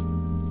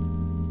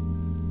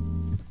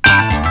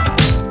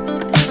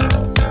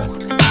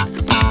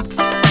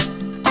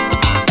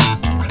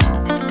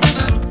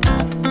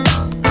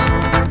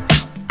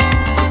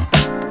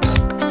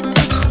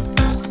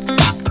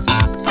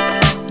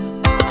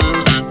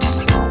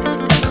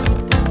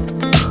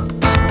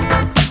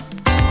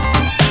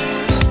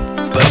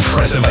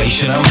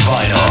 Preservation of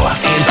vinyl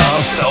is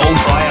our sole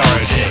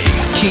priority.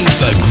 Keep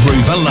the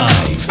groove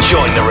alive.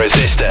 Join the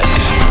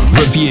resistance.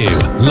 Review,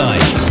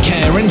 like,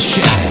 care and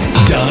share.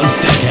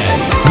 Dance Decade.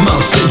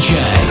 Master J.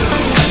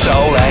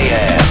 Soul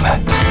AM.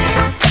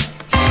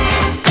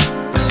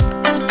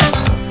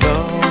 The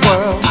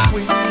world's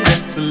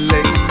sweetest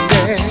lady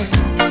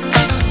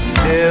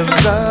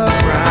lives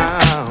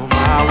around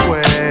my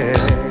way,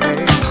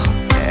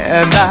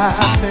 and I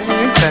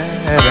think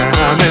that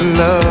I'm in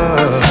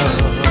love.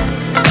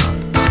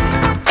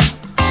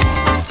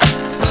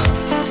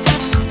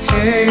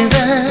 Hey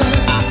there,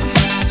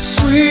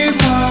 sweet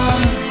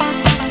one,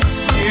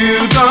 you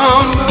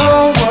don't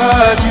know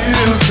what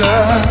you've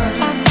done.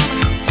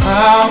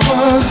 I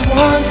was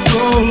once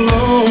so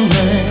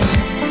lonely,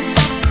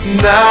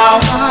 now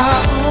I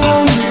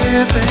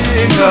only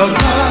think of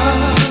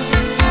love,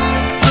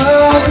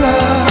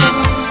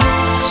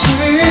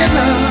 sweet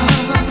love,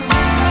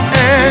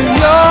 and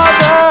you're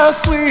the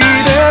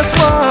sweetest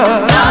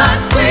one,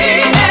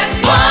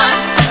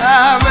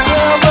 I've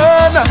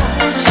ever known.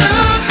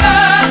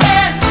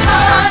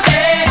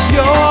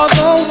 You're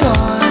the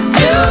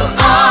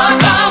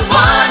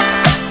one,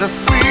 the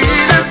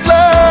sweetest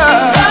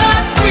love.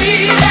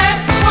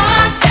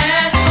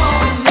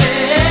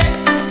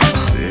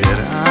 Said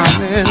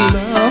I'm in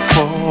love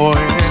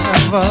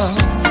forever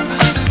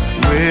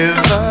with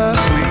the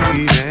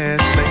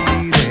sweetest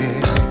lady,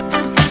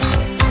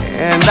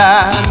 and I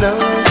know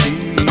she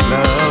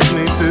loves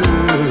me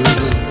too.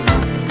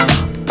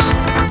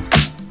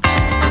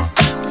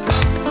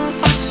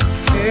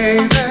 Hey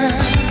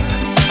there,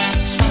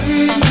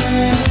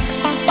 sweetness,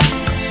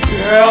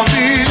 girl,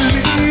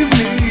 believe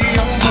me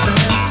on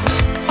this.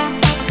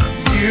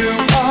 You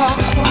are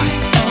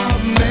quite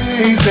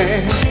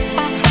amazing.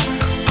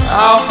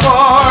 I'll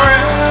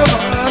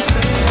forever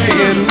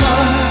stay in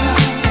love,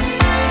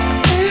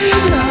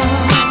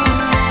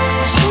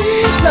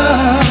 sweet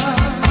love,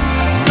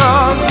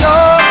 'cause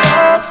you're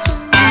the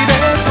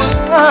sweetest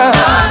one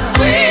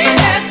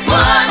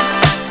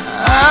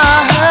I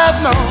have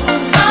known.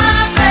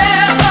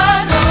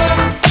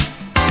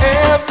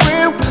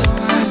 Everyone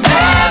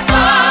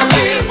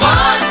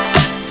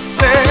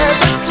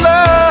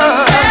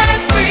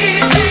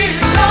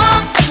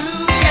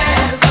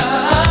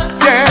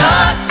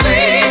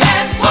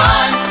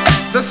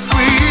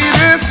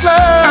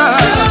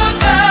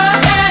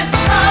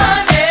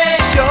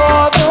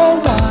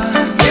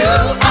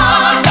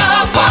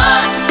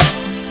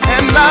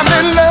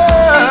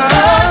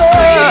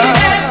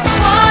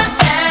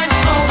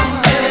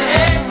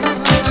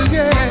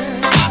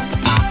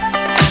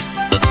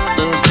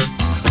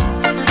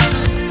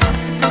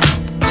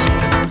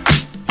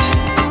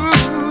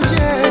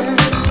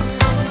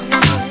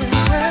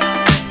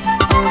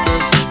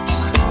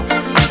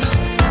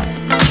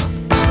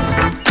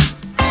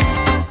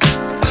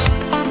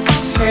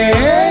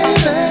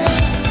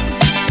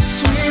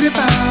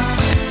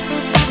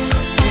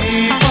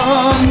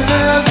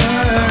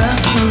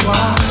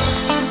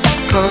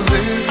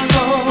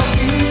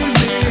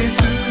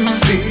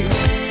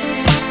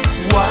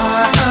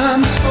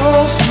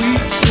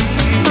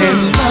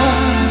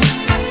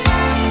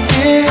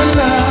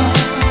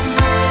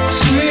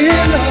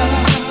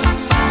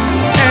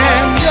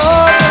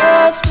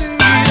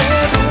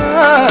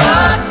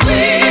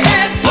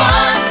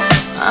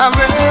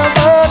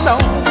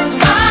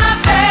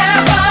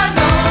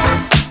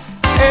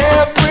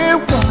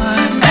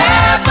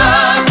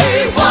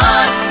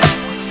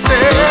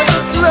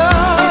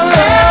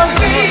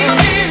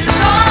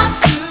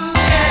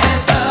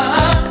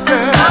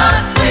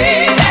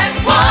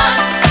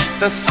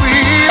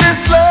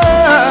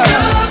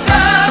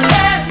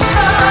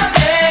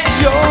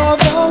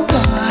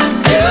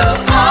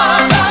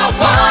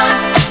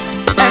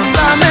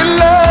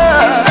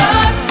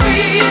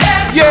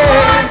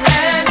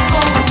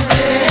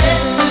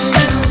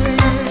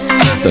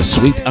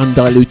sweet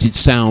undiluted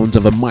sound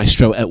of a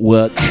maestro at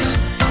work,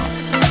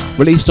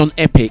 released on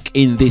Epic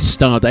in this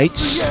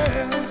Stardates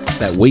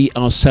that we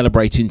are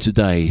celebrating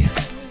today.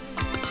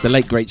 The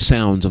late great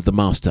sound of the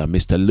master,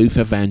 Mr.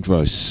 Luther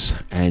Vandross,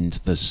 and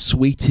The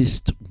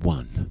Sweetest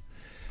One.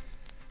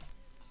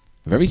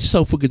 A very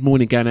soulful good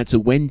morning going out to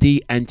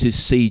Wendy and to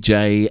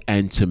CJ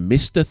and to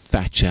Mr.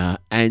 Thatcher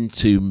and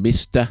to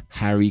Mr.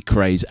 Harry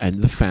Craze and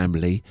the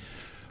family.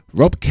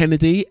 Rob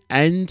Kennedy,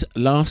 and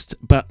last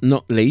but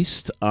not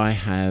least, I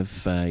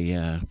have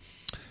a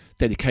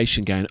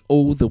dedication going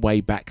all the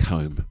way back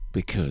home,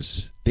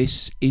 because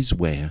this is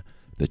where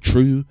the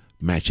true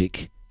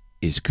magic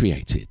is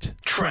created.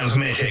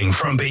 Transmitting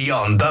from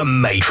beyond the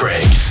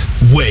Matrix,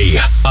 we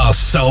are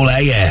Soul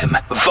AM,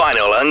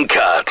 Vinyl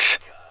Uncut.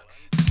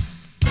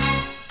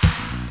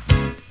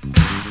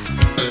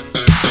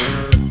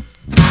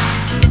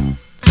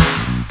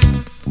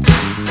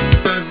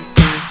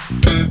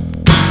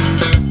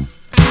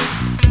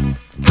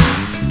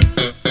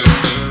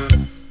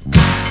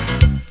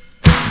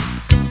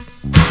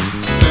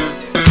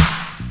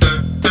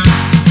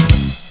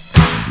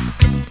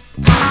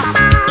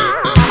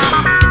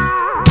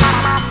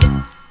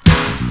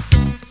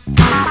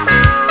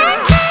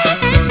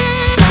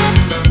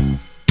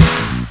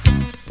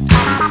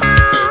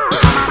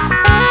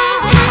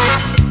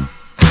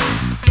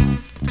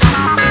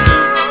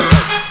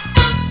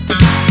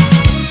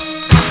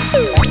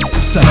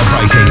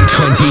 Celebrating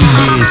 20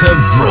 years of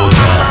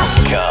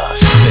broadcast.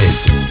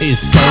 This is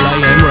Soul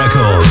AM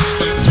Records,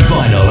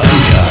 Vinyl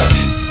Uncut.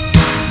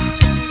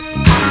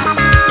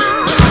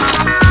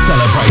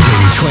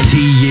 Celebrating 20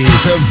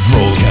 years of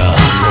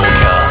broadcast.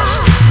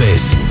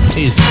 This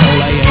is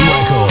Soul AM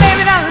Records.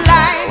 Baby, the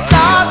lights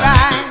are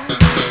right,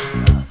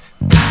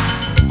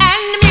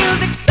 and the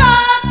music's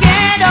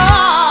talking on.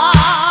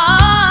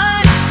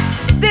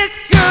 This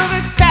groove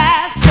is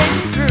passing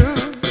through,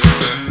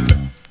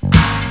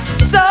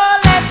 so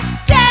let's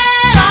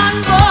get on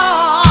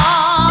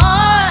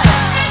board.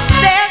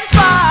 There's a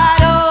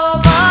spot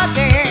over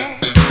there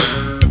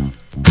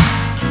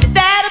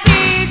that'll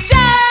be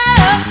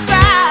just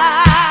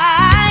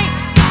right.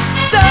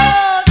 So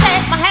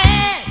take my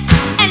hand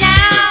and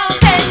I'll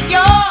take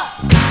yours.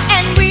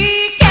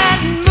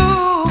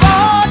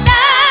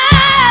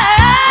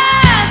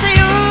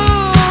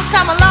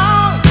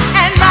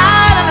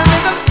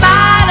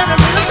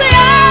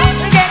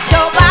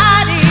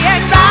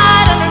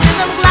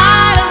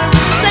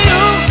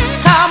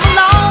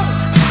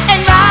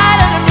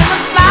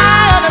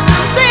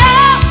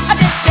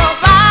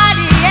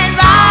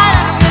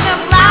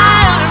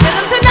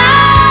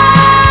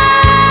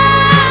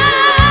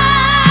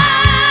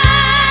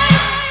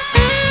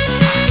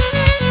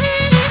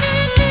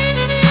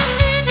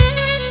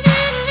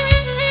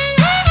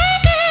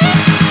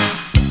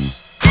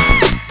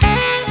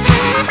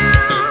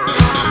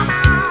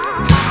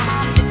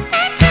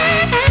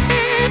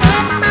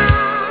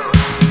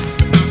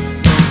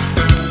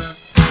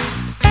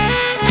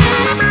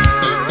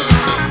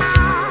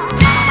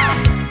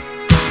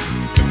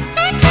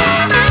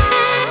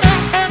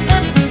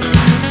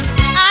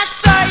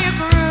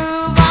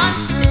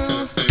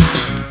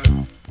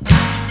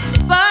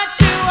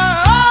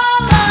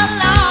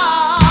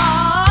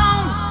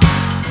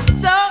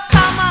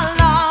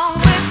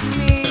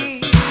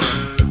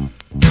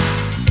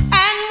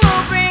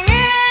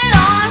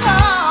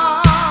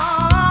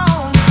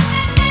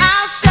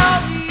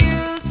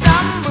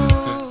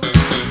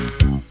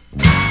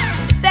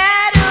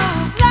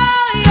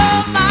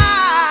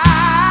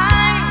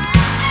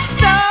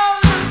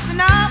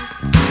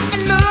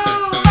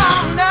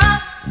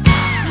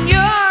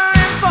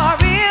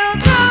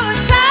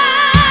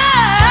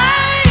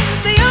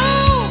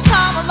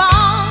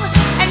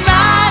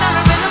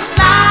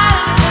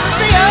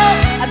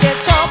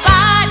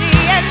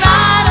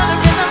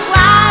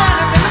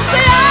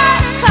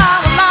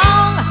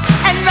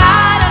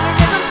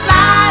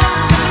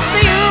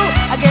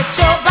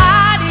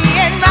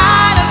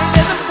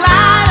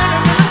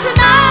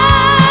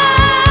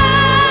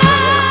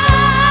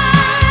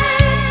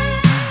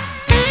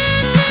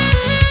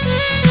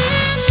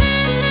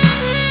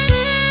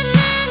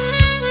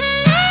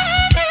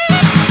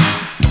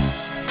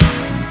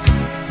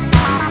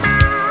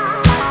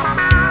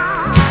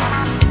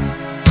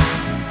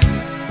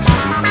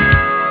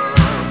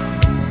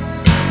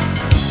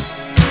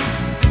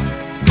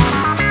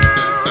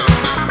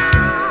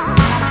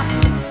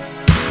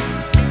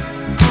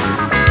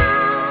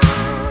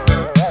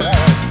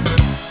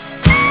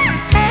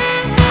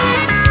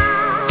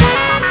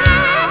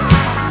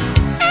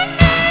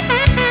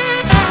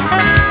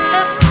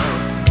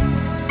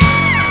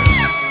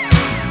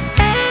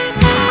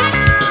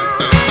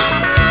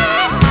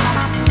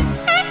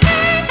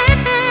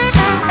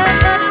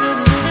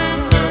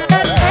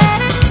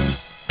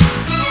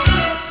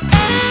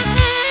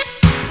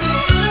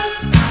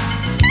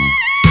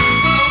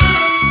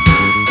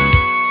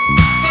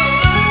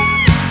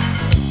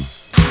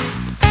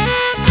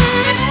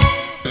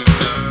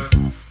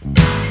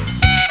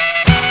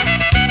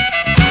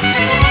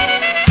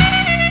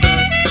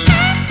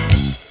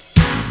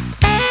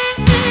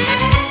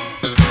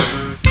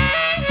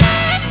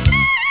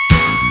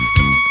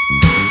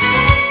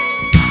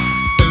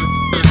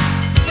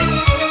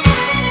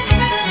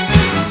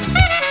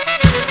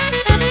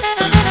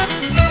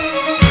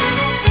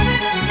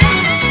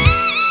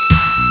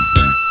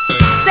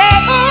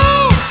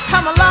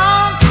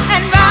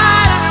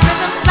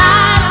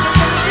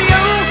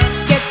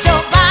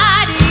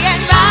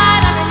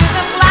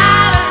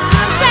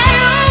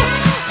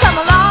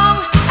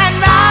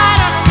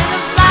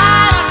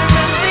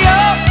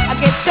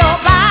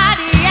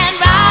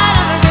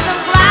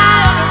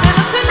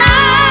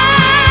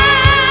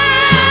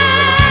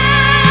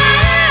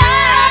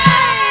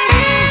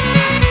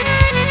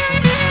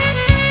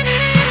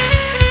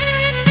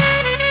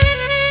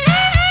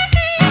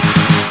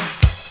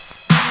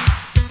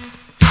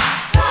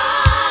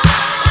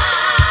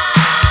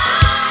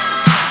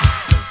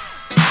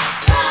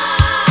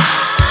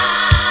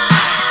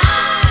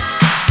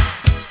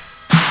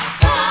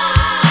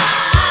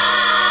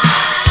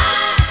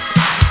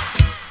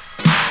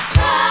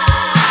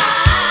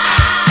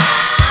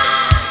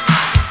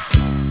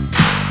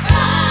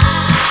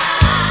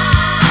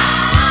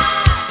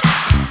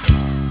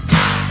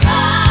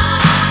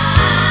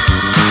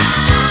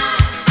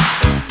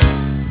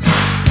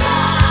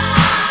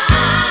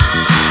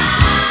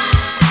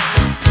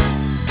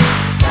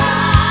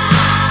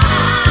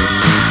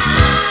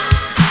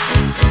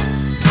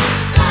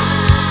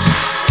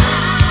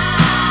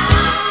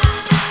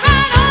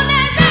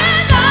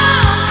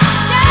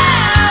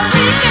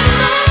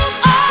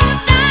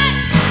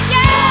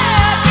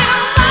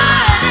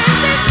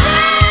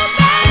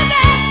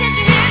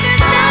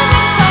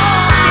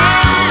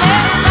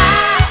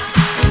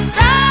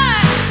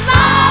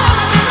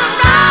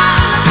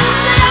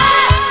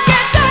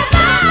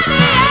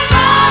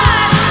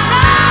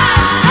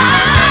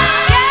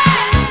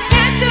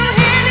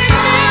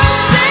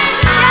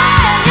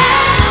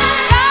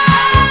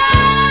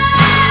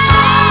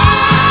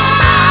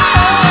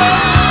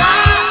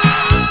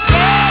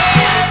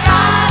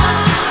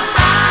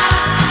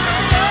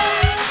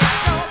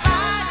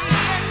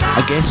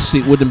 guess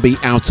it wouldn't be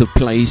out of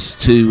place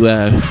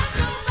to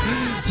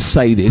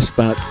say this,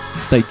 but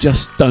they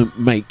just don't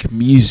make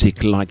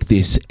music like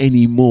this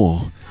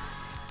anymore.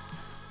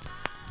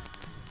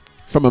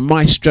 From a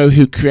maestro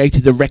who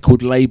created a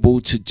record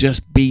label to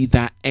just be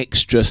that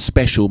extra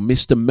special,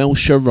 Mr. Mel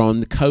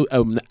Sharon,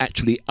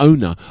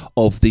 owner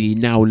of the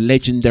now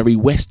legendary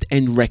West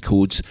End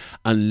Records,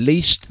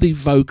 unleashed the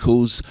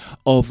vocals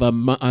of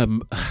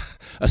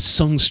a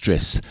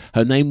songstress.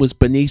 Her name was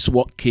Bernice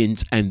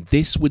Watkins, and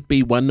this would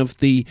be one of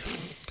the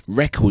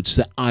records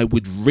that I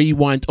would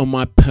rewind on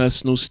my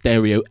personal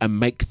stereo and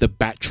make the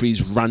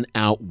batteries run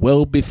out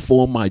well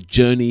before my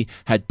journey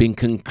had been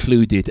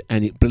concluded.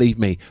 And believe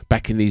me,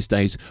 back in these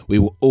days we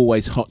were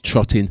always hot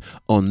trotting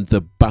on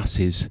the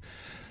buses.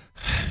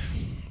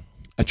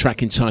 A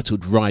track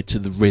entitled Ride to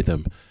the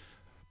Rhythm.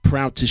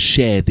 Proud to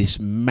share this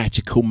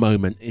magical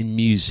moment in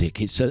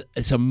music. It's a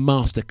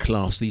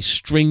masterclass. These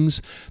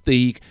strings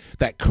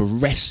that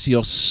caress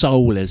your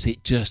soul as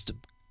it just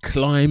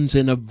climbs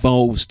and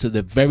evolves to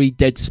the very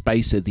dead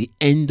space at the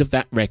end of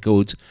that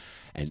record.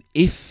 And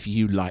if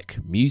you like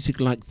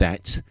music like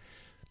that,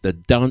 the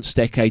Dance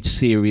Decade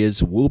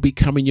series will be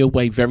coming your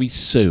way very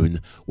soon,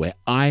 where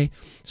I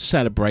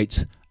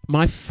celebrate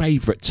my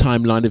favourite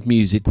timeline of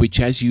music, which,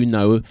 as you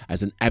know,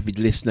 as an avid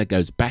listener,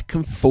 goes back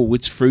and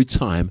forwards through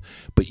time.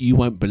 But you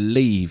won't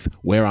believe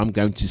where I'm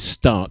going to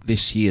start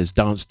this year's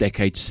Dance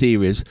Decade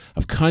series.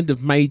 I've kind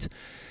of made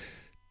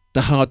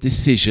the hard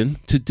decision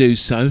to do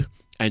so.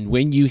 And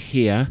when you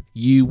hear,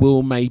 you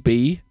will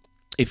maybe,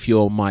 if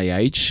you're my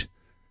age,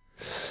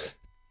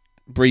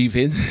 breathe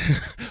in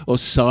or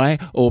sigh,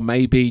 or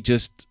maybe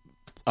just,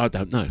 I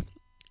don't know.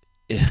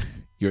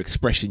 Your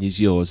expression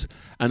is yours.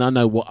 And I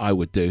know what I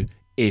would do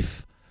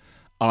if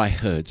I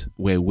heard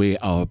where we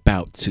are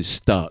about to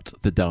start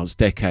the Dance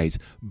Decade.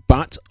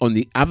 But on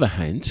the other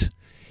hand,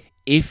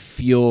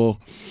 if you're,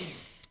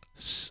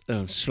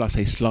 shall I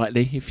say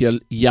slightly, if you're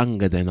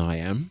younger than I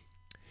am,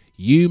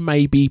 you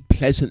may be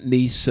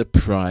pleasantly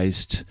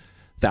surprised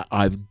that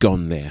I've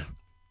gone there.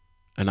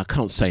 And I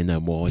can't say no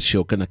more, as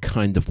you're going to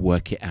kind of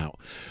work it out.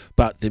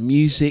 But the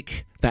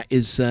music that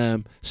is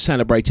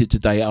celebrated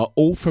today are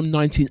all from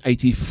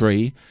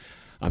 1983.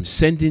 I'm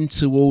sending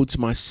towards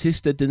my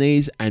sister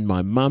Denise and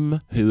my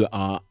mum, who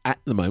are at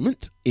the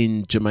moment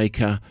in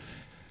Jamaica,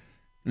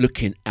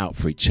 looking out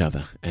for each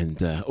other.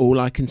 And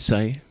all I can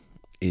say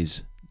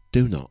is,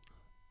 do not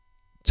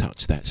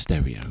touch that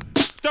stereo.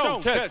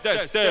 Don't touch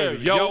that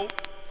stereo. Don't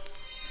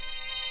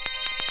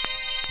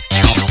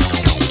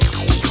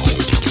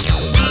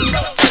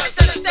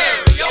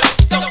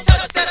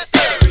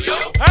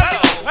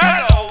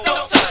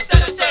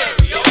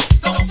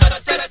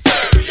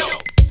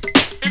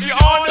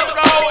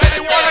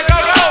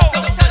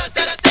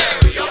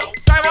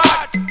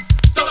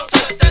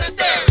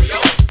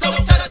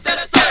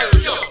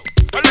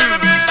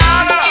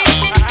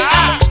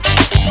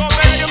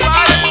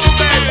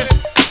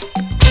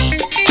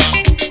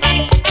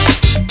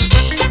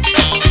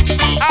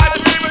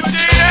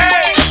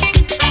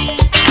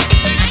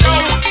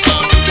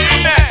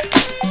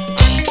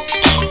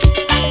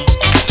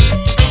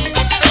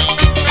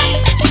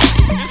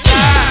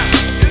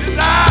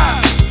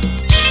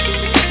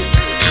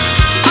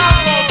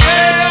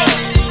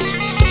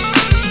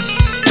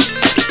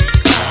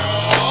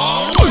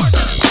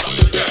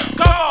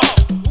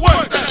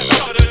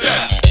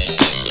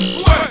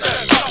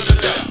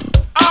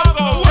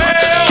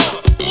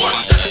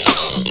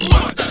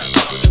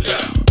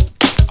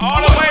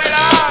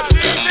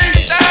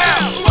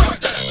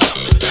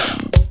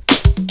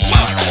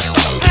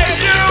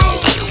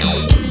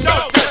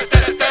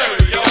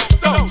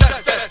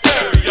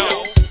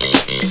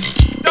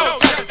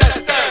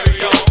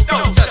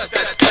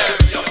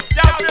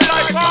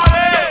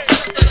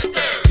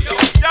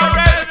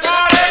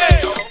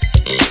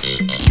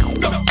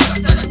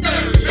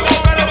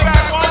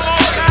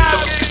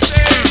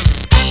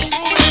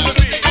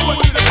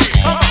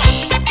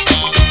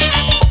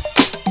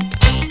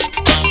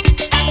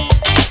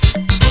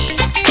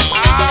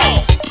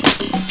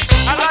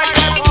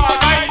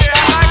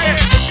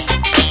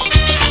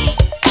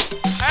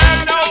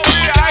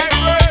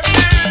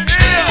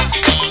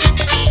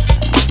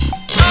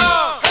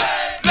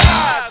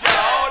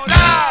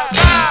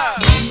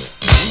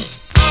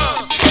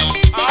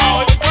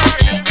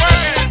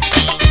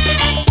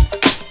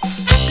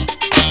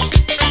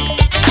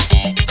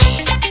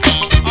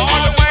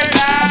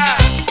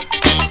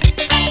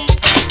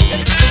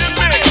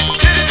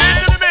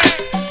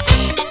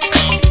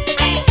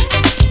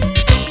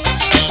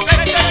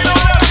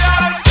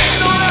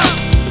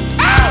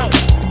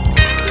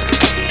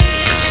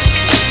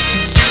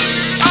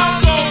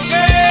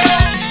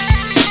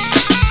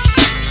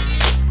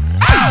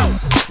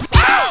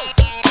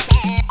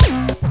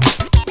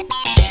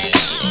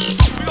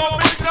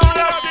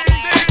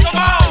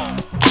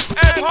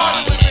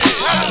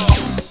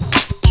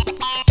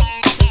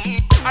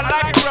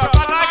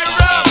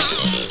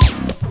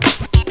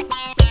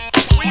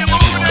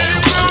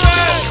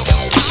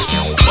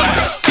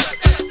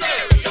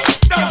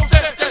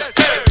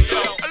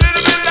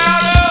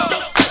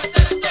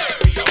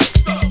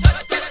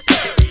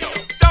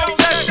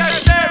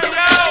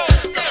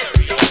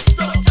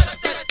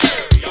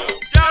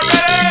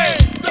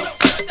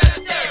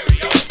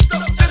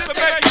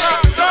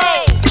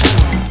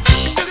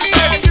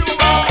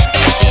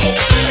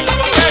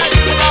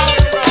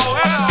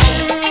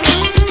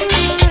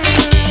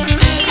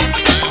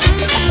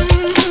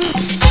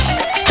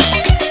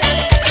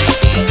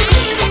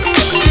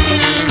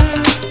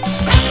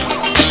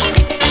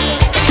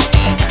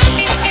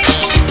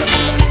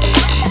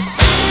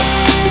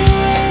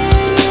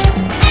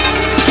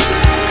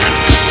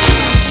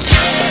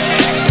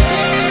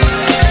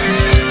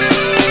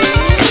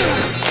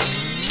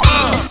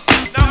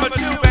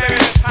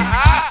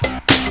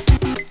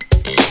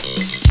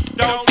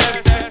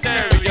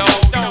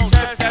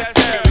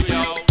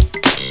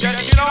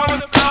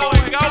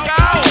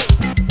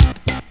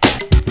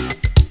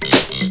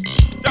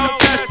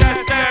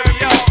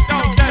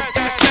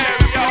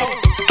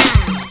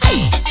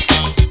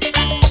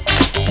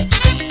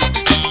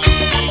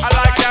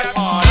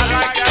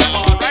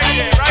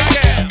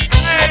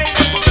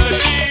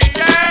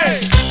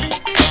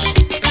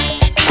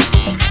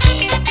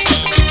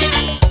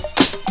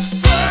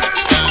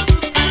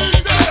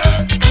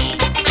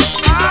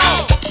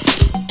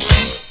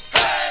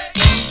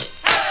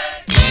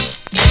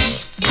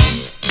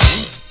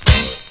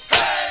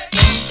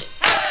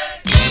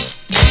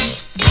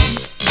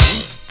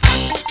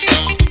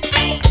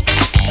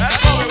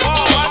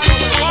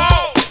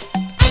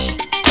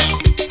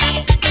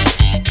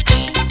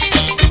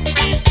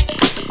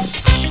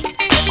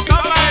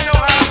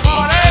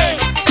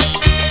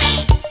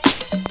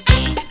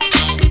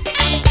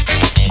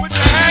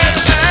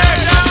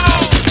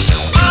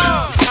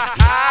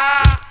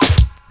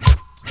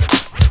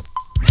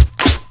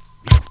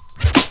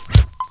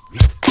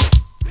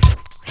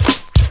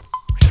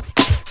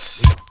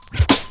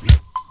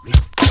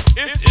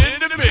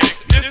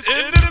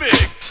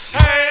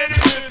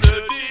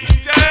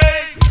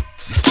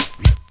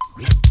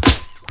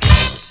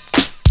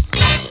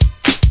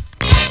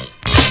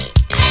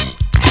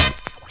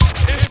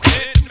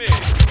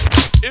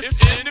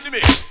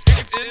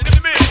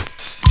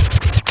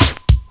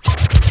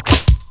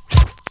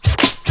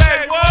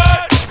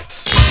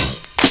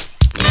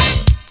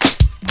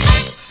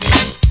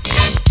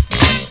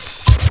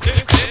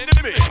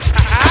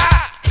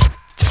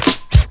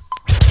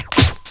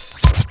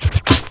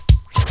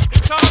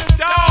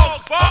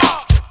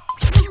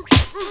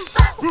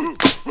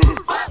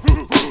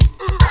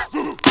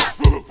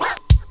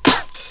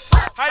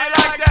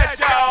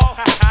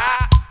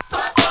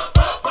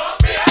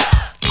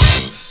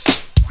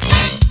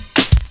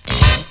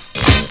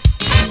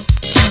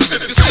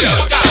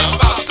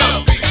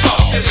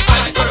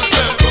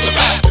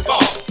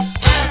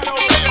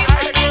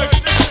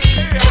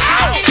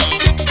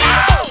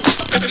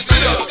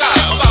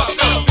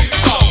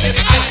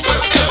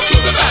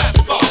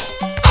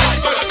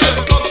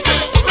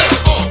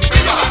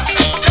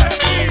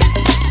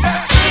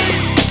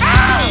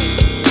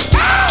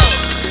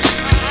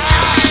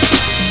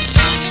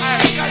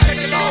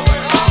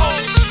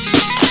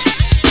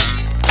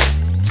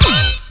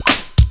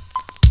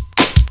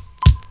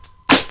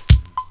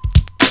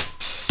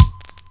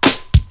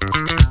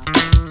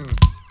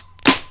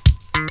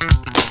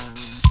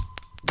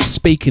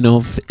speaking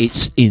of,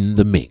 it's in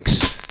the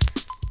mix.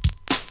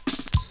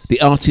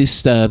 The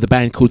artist, the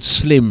band called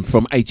Slim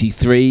from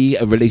 83,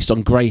 released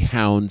on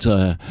Greyhound,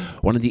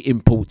 one of the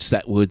imports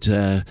that would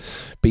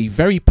be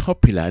very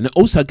popular. And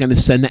also going to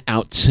send it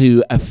out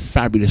to a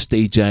fabulous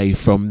DJ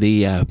from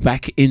the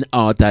back in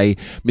our day,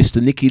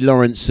 Mr. Nicky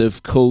Lawrence,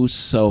 of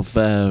course, of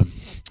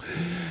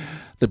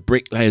the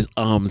Bricklayers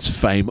Arms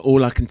fame.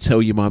 All I can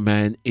tell you, my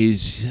man,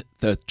 is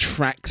the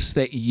tracks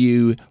that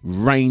you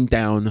rained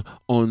down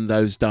on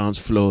those dance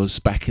floors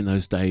back in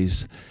those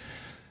days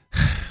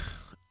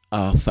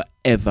are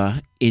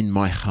forever in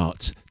my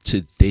heart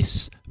to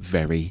this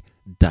very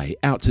day.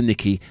 Out to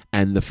Nicky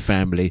and the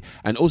family.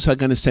 And also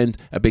going to send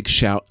a big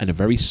shout and a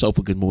very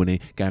soulful good morning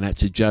going out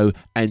to Joe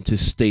and to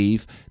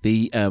Steve,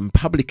 the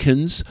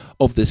publicans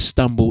of the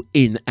Stumble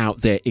Inn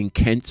out there in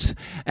Kent.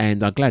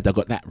 And I'm glad I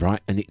got that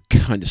right and it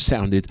kind of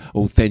sounded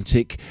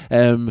authentic.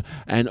 And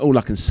all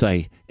I can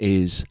say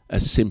is a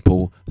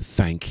simple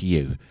thank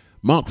you.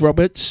 Mark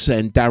Roberts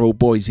and Daryl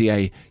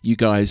Boisier, you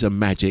guys are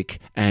magic,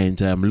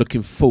 and I'm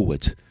looking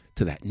forward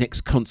to that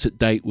next concert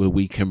date where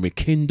we can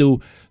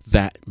rekindle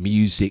that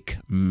music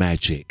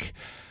magic.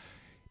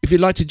 If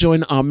you'd like to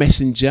join our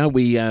messenger,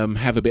 we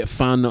have a bit of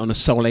fun on a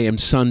Soul AM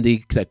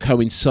Sunday that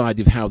coincide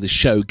with how the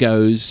show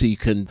goes. So you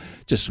can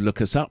just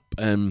look us up.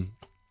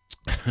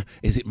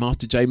 Is it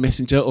Master J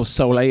Messenger or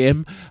Soul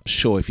AM? I'm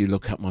sure if you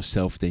look up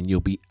myself, then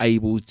you'll be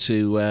able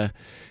to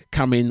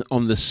come in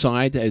on the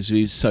side, as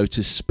we so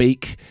to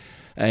speak.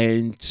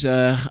 And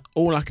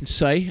all I can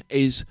say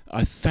is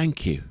I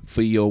thank you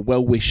for your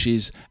well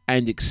wishes,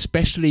 and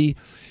especially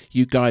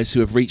you guys who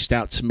have reached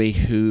out to me,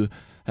 who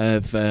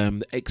have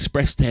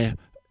expressed their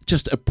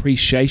just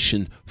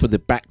appreciation for the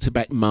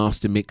back-to-back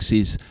master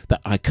mixes that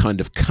I kind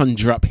of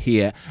conjure up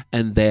here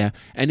and there.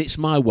 And it's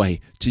my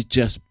way to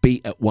just be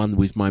at one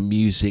with my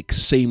music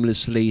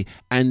seamlessly,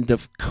 and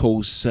of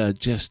course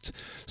just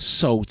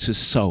soul to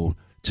soul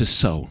to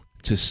soul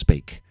to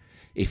speak,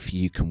 if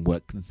you can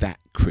work that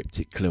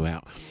cryptic clue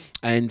out.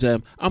 And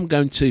I'm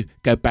going to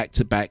go back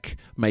to back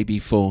maybe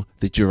for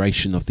the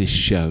duration of this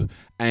show,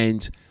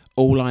 and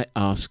all I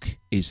ask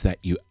is that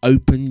you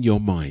open your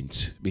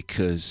mind,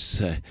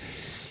 because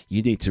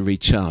you need to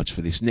recharge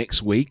for this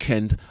next week,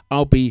 and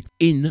I'll be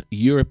in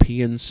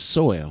European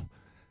soil.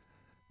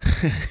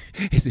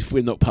 As if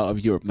we're not part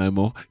of Europe no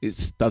more.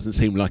 It doesn't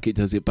seem like it,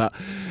 does it? But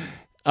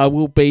I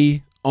will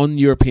be on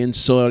European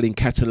soil in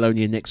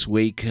Catalonia next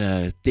week,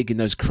 digging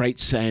those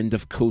crates and,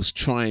 of course,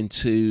 trying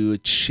to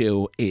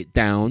chill it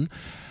down.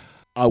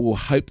 I will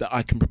hope that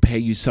I can prepare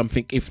you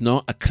something. If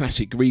not, a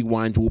classic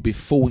rewind will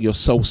befool your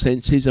soul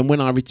senses. And when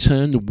I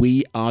return,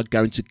 we are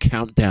going to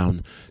count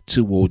down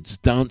towards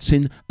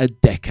dancing a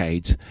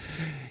decade.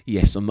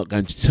 Yes, I'm not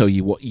going to tell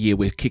you what year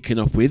we're kicking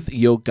off with.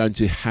 You're going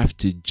to have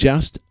to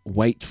just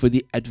wait for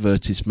the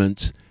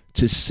advertisement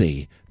to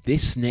see.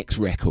 This next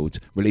record,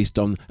 released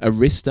on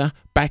Arista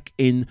back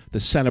in the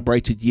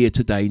celebrated year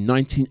today,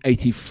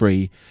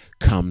 1983,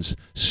 comes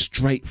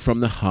straight from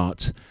the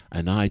heart,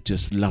 and I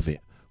just love it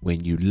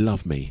when you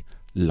love me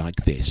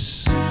like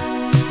this.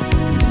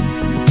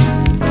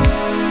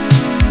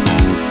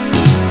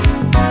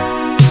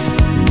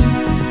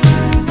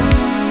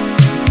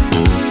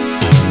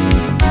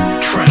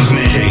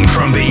 Transmitting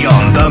from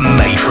beyond the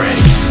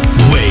Matrix,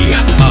 we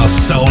are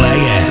Soul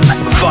AM,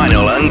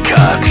 Vinyl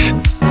Uncut.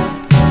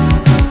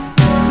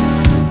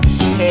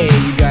 Hey,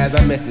 you guys,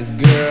 I met this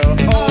girl.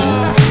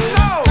 Oh,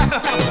 no!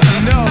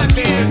 No,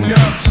 this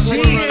girl.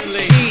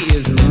 She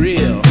is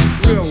real.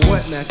 Real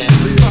what now?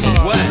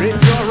 What? Real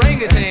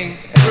orangutan.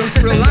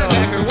 Real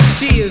linebacker. What?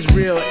 She is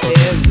real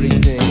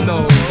everything.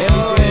 No.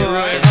 Everything.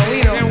 Right. Oh,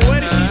 you know. And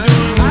what is she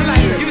doing? I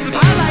like her. Give me some. I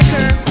like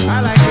her.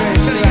 I like her.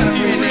 She likes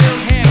me. Real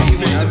happy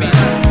with me.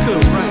 Cool.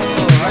 Right.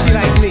 She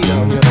likes me,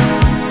 though. You know.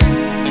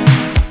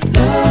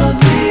 Love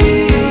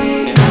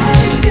me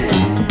like this.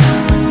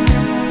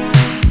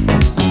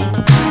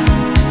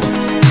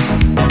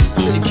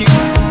 She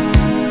cute.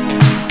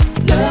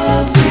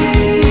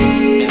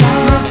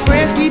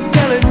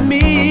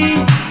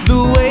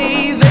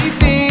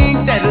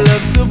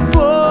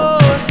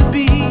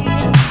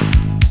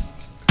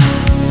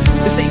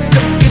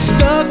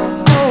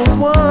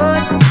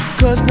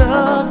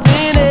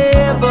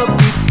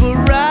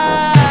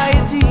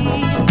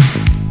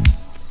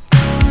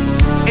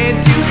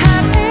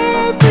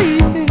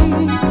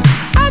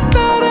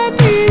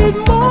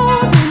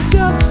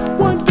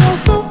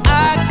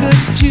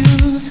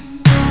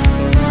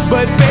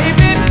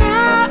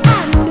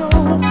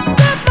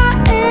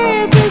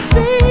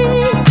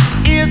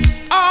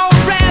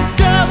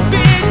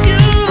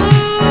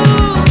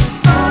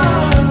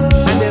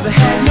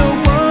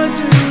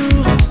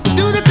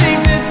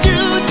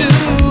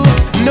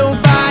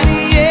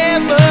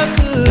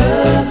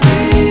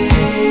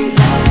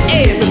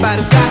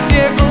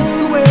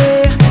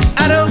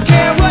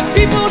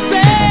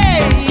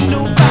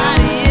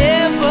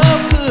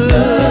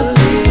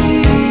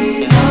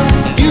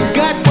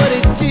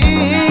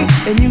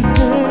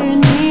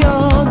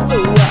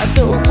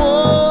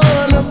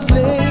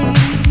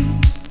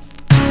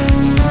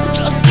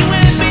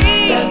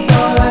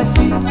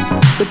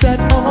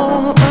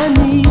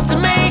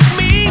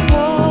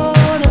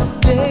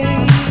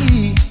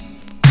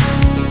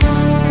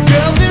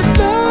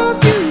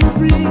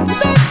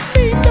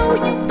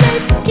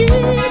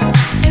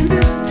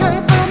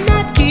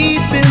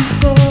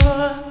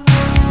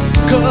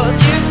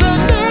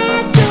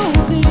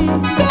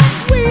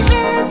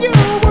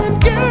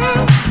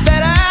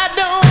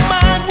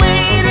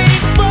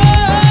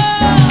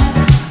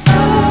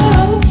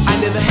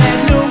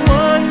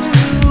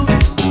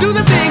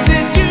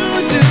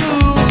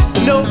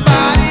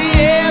 Nobody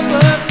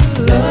ever could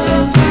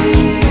love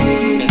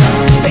me.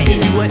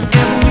 Baby,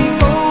 whatever we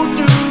go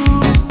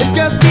through, it's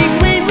just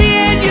between me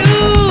and you.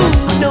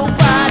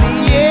 Nobody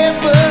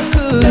ever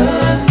could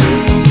love me.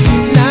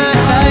 Not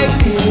like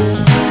this.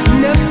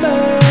 Never.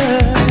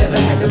 I never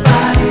had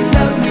nobody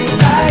love me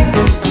like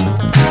this.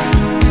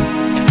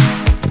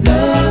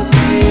 Love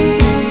me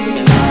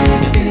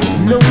like this.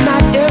 No,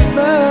 not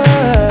ever.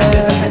 I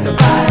never had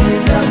nobody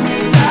love me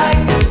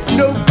like this.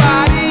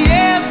 Nobody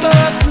ever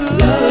could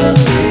love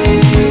me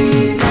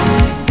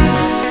like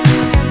this.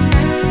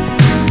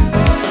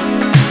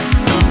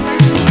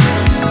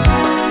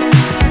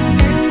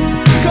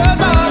 'Cause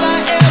all I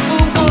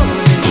ever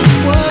wanted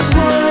was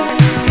one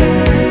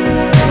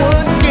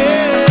girl,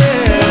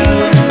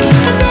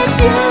 and that's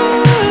you.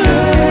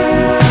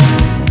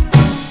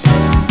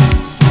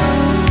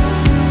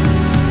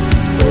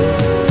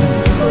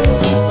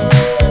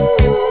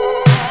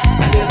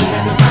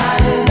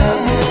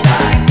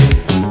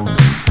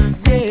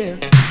 Yeah,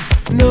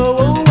 no,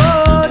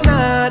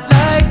 not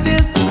like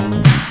this,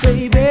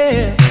 baby.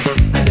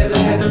 I never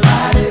had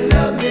nobody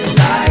love me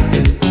like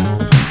this.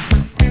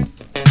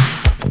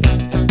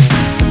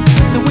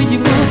 The way you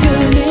move your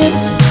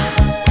lips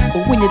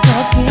when you're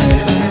talking.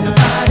 Never had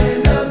nobody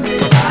love me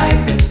like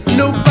this.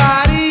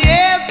 Nobody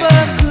ever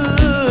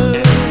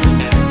could.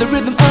 The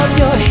rhythm of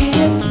your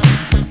hips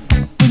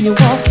when you're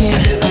walking.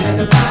 Never had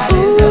nobody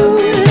love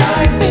me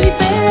like this.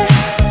 Baby,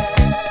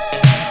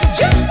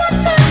 just one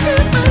touch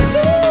of my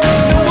love.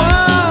 No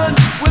one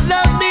would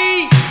love me.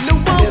 No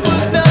one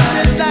would love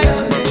me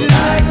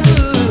like you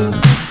do.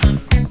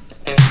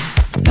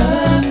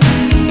 Love me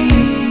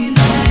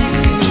like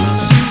this.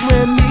 Just you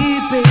and me,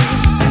 baby.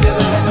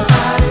 Never had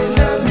nobody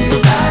love me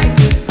like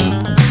this.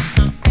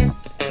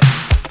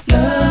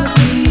 Love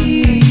me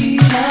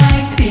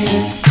like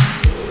this.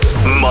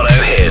 Mono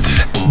Hits,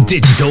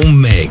 Digital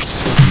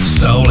Mix,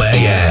 Soul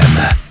AM.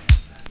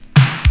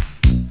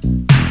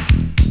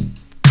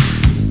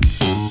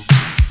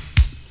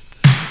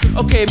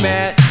 Okay,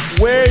 man,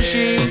 where is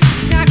she?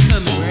 She's not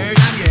coming, man.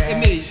 Not yet.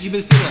 Admit it, you've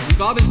been stood up.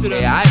 We've all been stood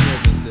up. Yeah, I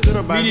ain't been stood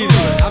up. Me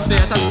neither. I'm saying,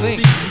 that's how to think.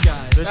 You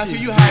guys. That's who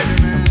you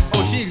hired, man.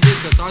 Oh, she exists,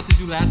 because I saw her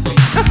through last week.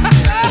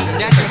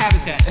 That's her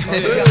habitat.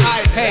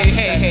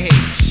 Hey,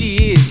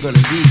 she is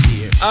gonna be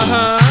here.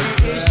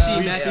 Where is she,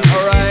 Matthew?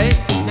 Alright.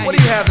 What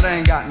do you have that I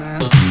ain't got, man?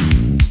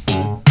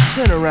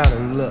 Turn around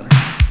and look.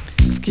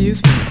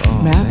 Excuse me,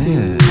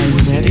 Matthew, are you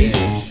ready?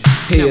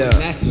 Hey,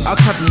 I'll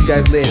talk to you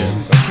guys later,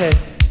 okay?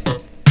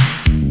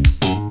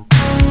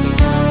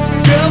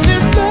 Girl,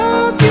 this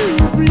love you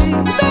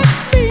bring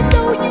lets me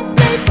know you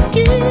play for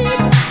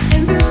kids.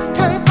 And this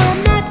time I'm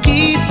not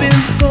keeping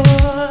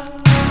score.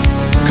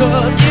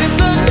 'Cause it's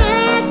a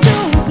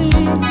natural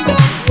thing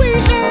that we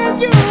have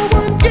you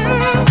one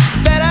girl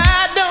that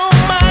I don't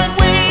mind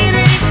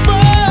waiting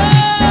for.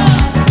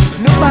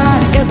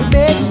 Nobody ever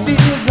made me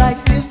feel like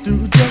this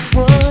through just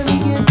one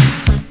kiss.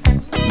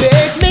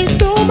 Makes me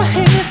throw my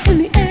hands in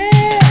the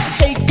air.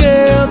 Hey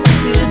girl,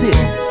 this is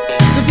it.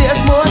 'Cause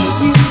there's more to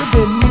you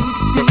than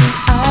meets the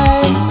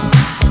eye.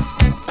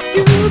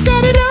 You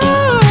got it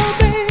all,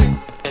 babe.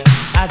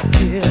 I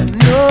tell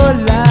no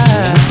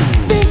lie.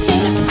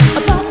 Thinking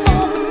about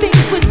all the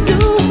things we do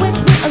when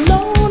we're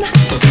alone,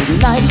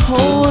 like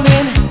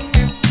holding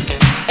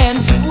and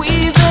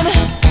squeezing.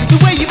 The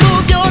way you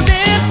move your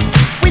lips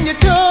when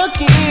you're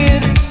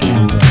talking.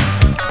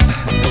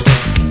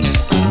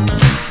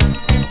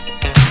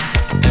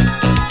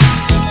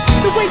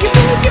 The way you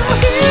move your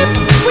hips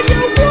when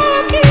you're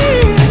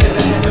walking.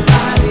 Never had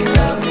nobody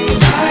love me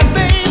like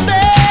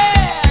baby.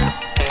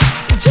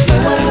 Just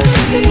one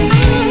touch and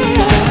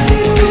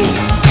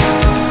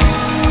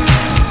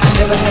I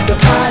never had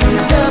nobody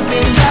love me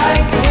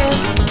like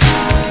this.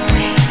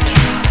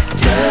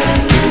 Love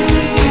me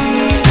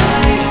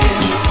like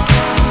this.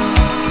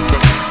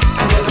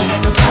 I never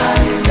had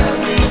nobody love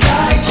me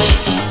like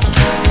this.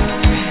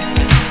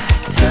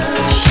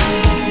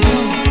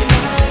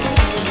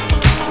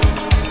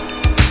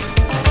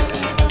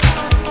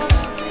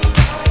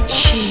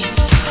 She's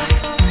my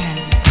friend.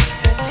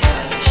 Tell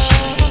her she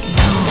ain't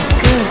no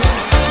good.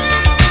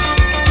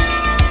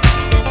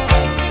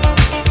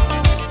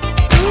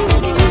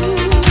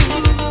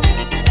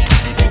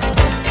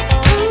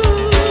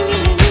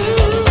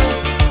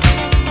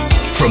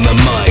 From the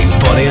mind,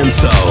 body, and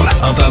soul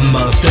of the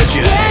Master J.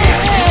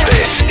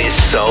 This is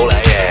Soul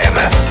AM.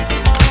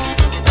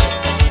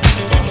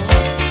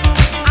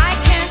 I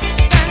can't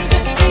stand to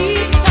see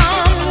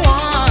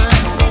someone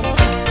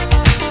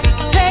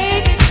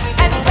take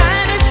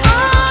advantage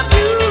of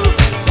you,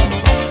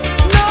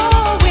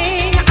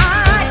 knowing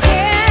I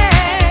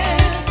care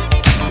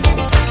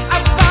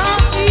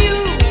about you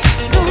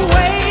the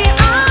way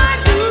I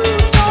do.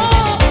 So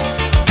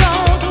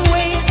don't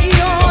waste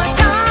your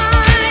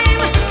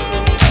time.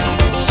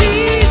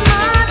 She's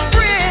my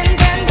friend,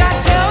 and I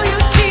tell you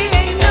she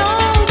ain't no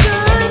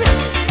good.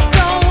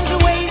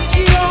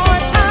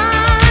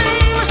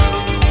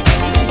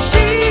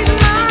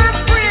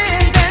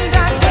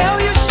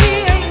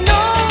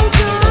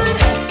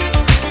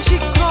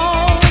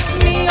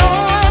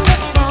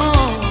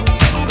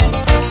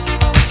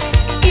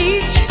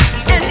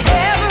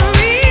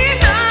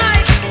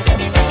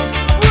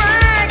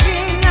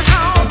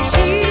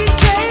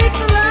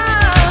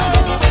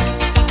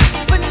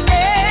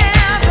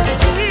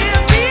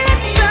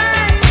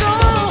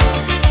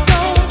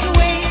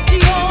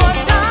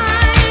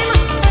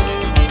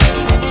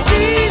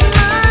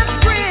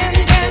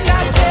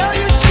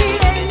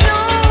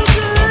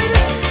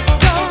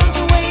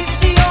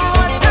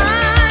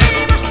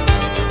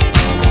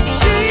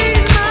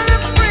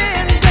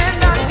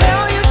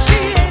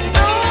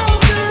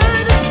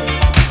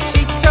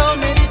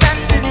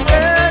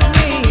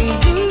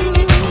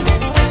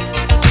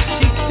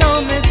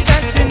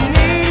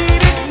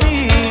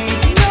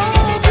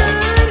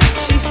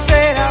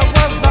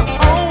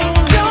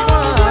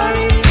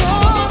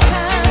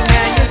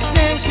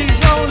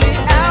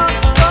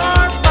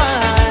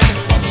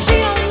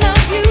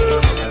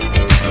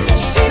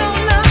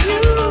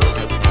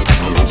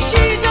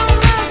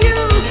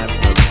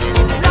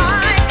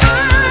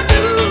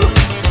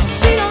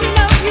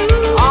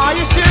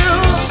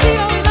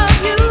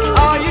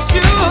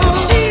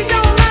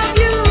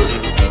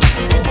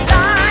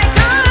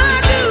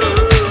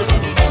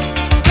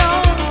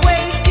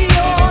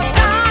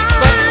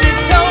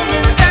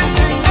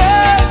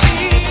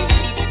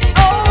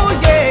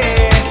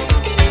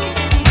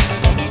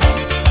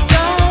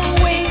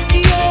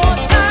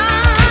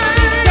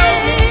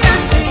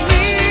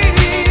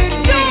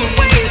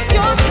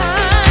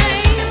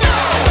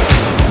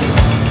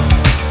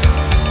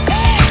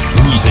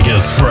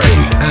 as free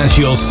as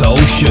your soul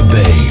should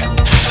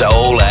be.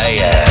 Soul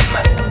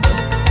AM.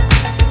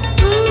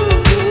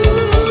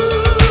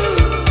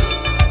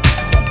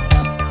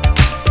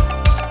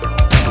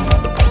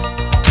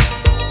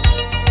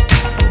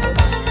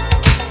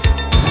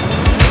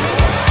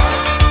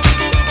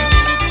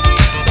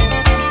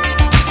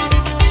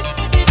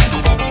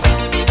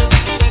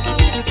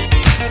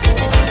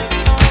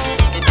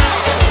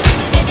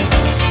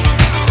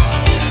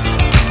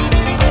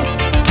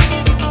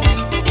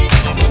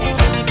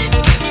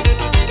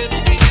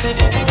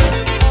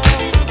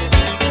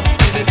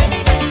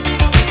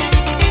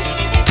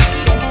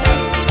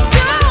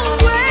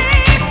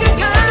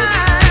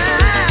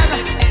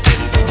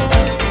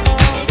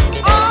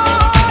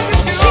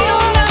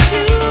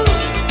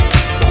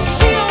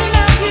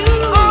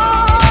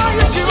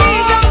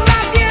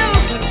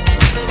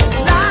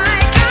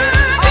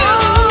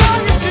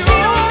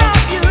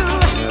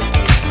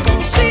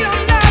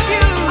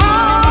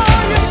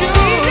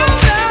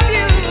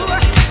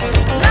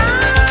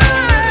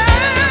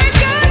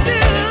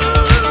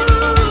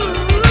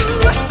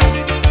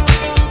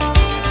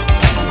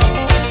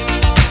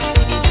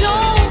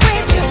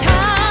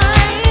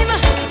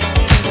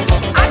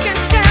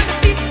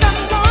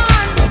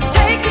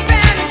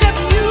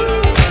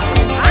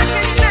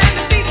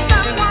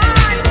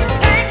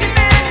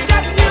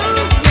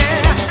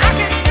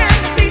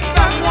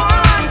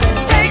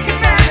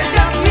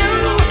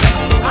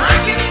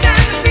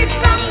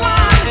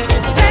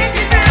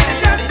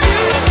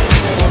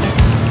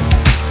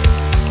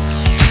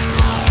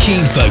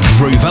 Keep the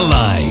groove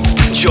alive.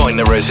 Join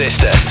the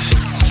resistance.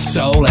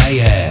 Soul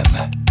AM.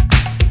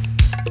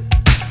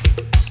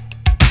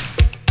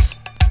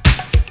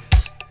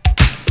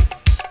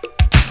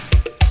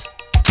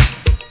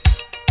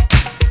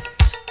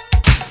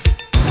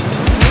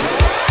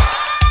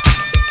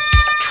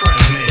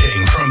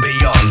 Transmitting from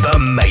beyond the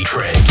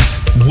matrix.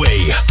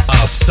 We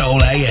are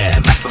Soul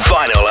AM.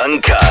 Vinyl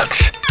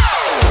Uncut.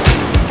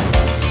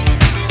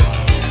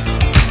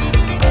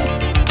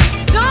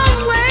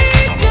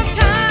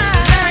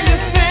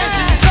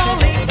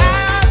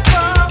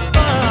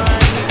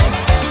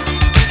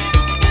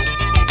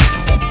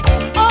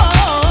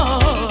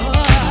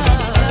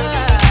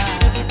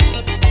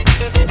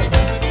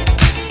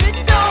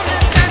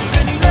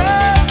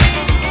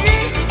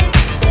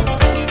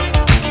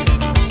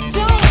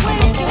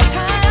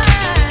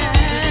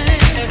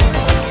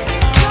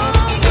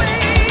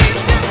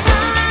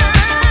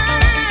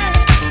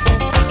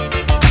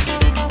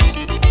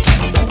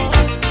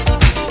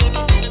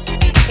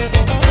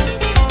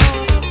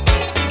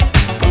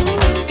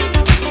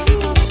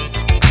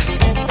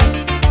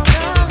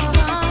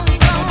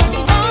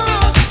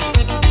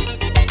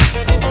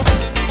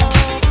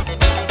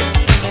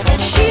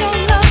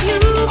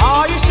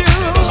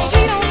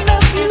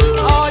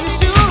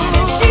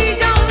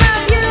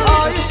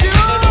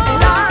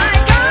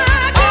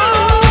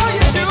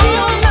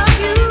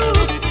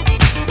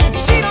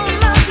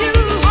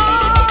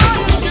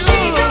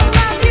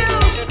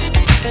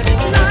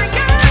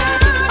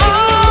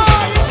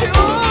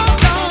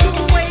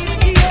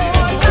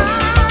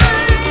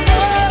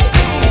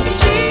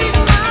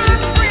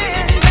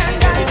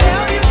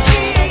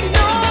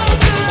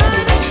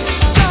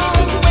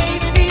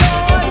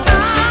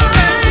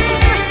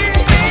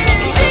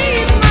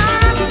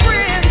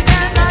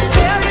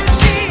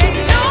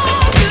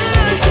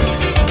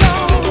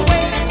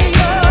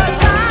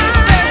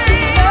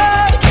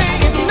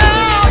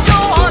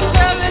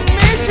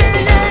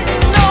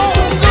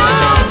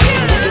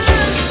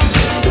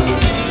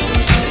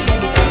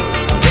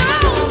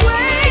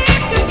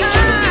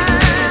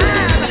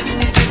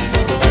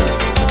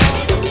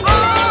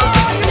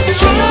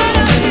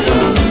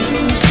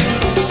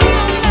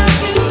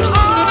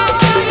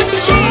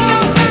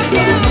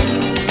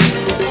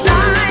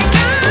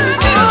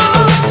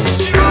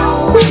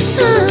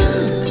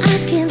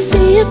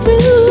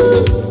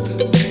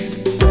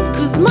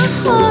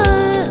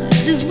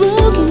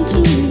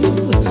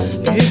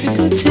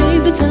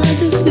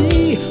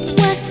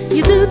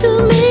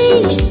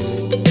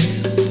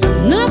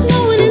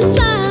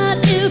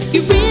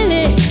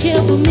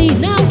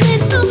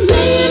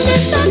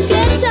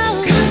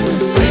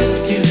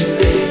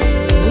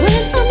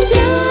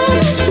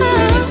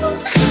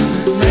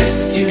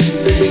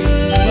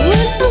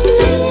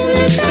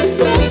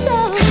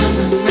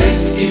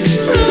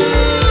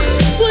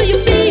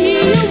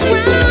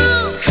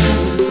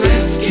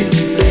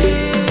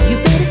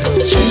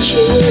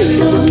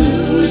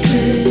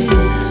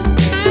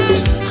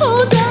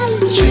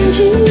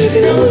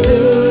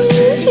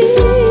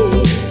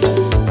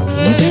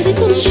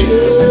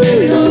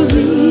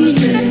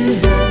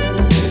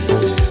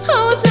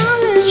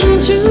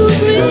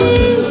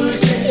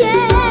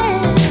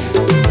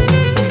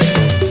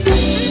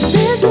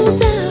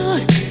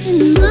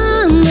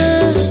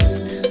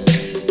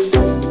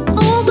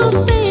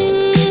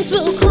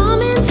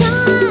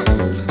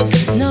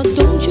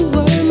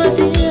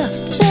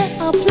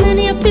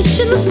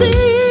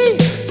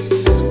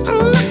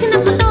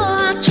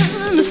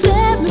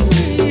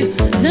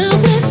 Now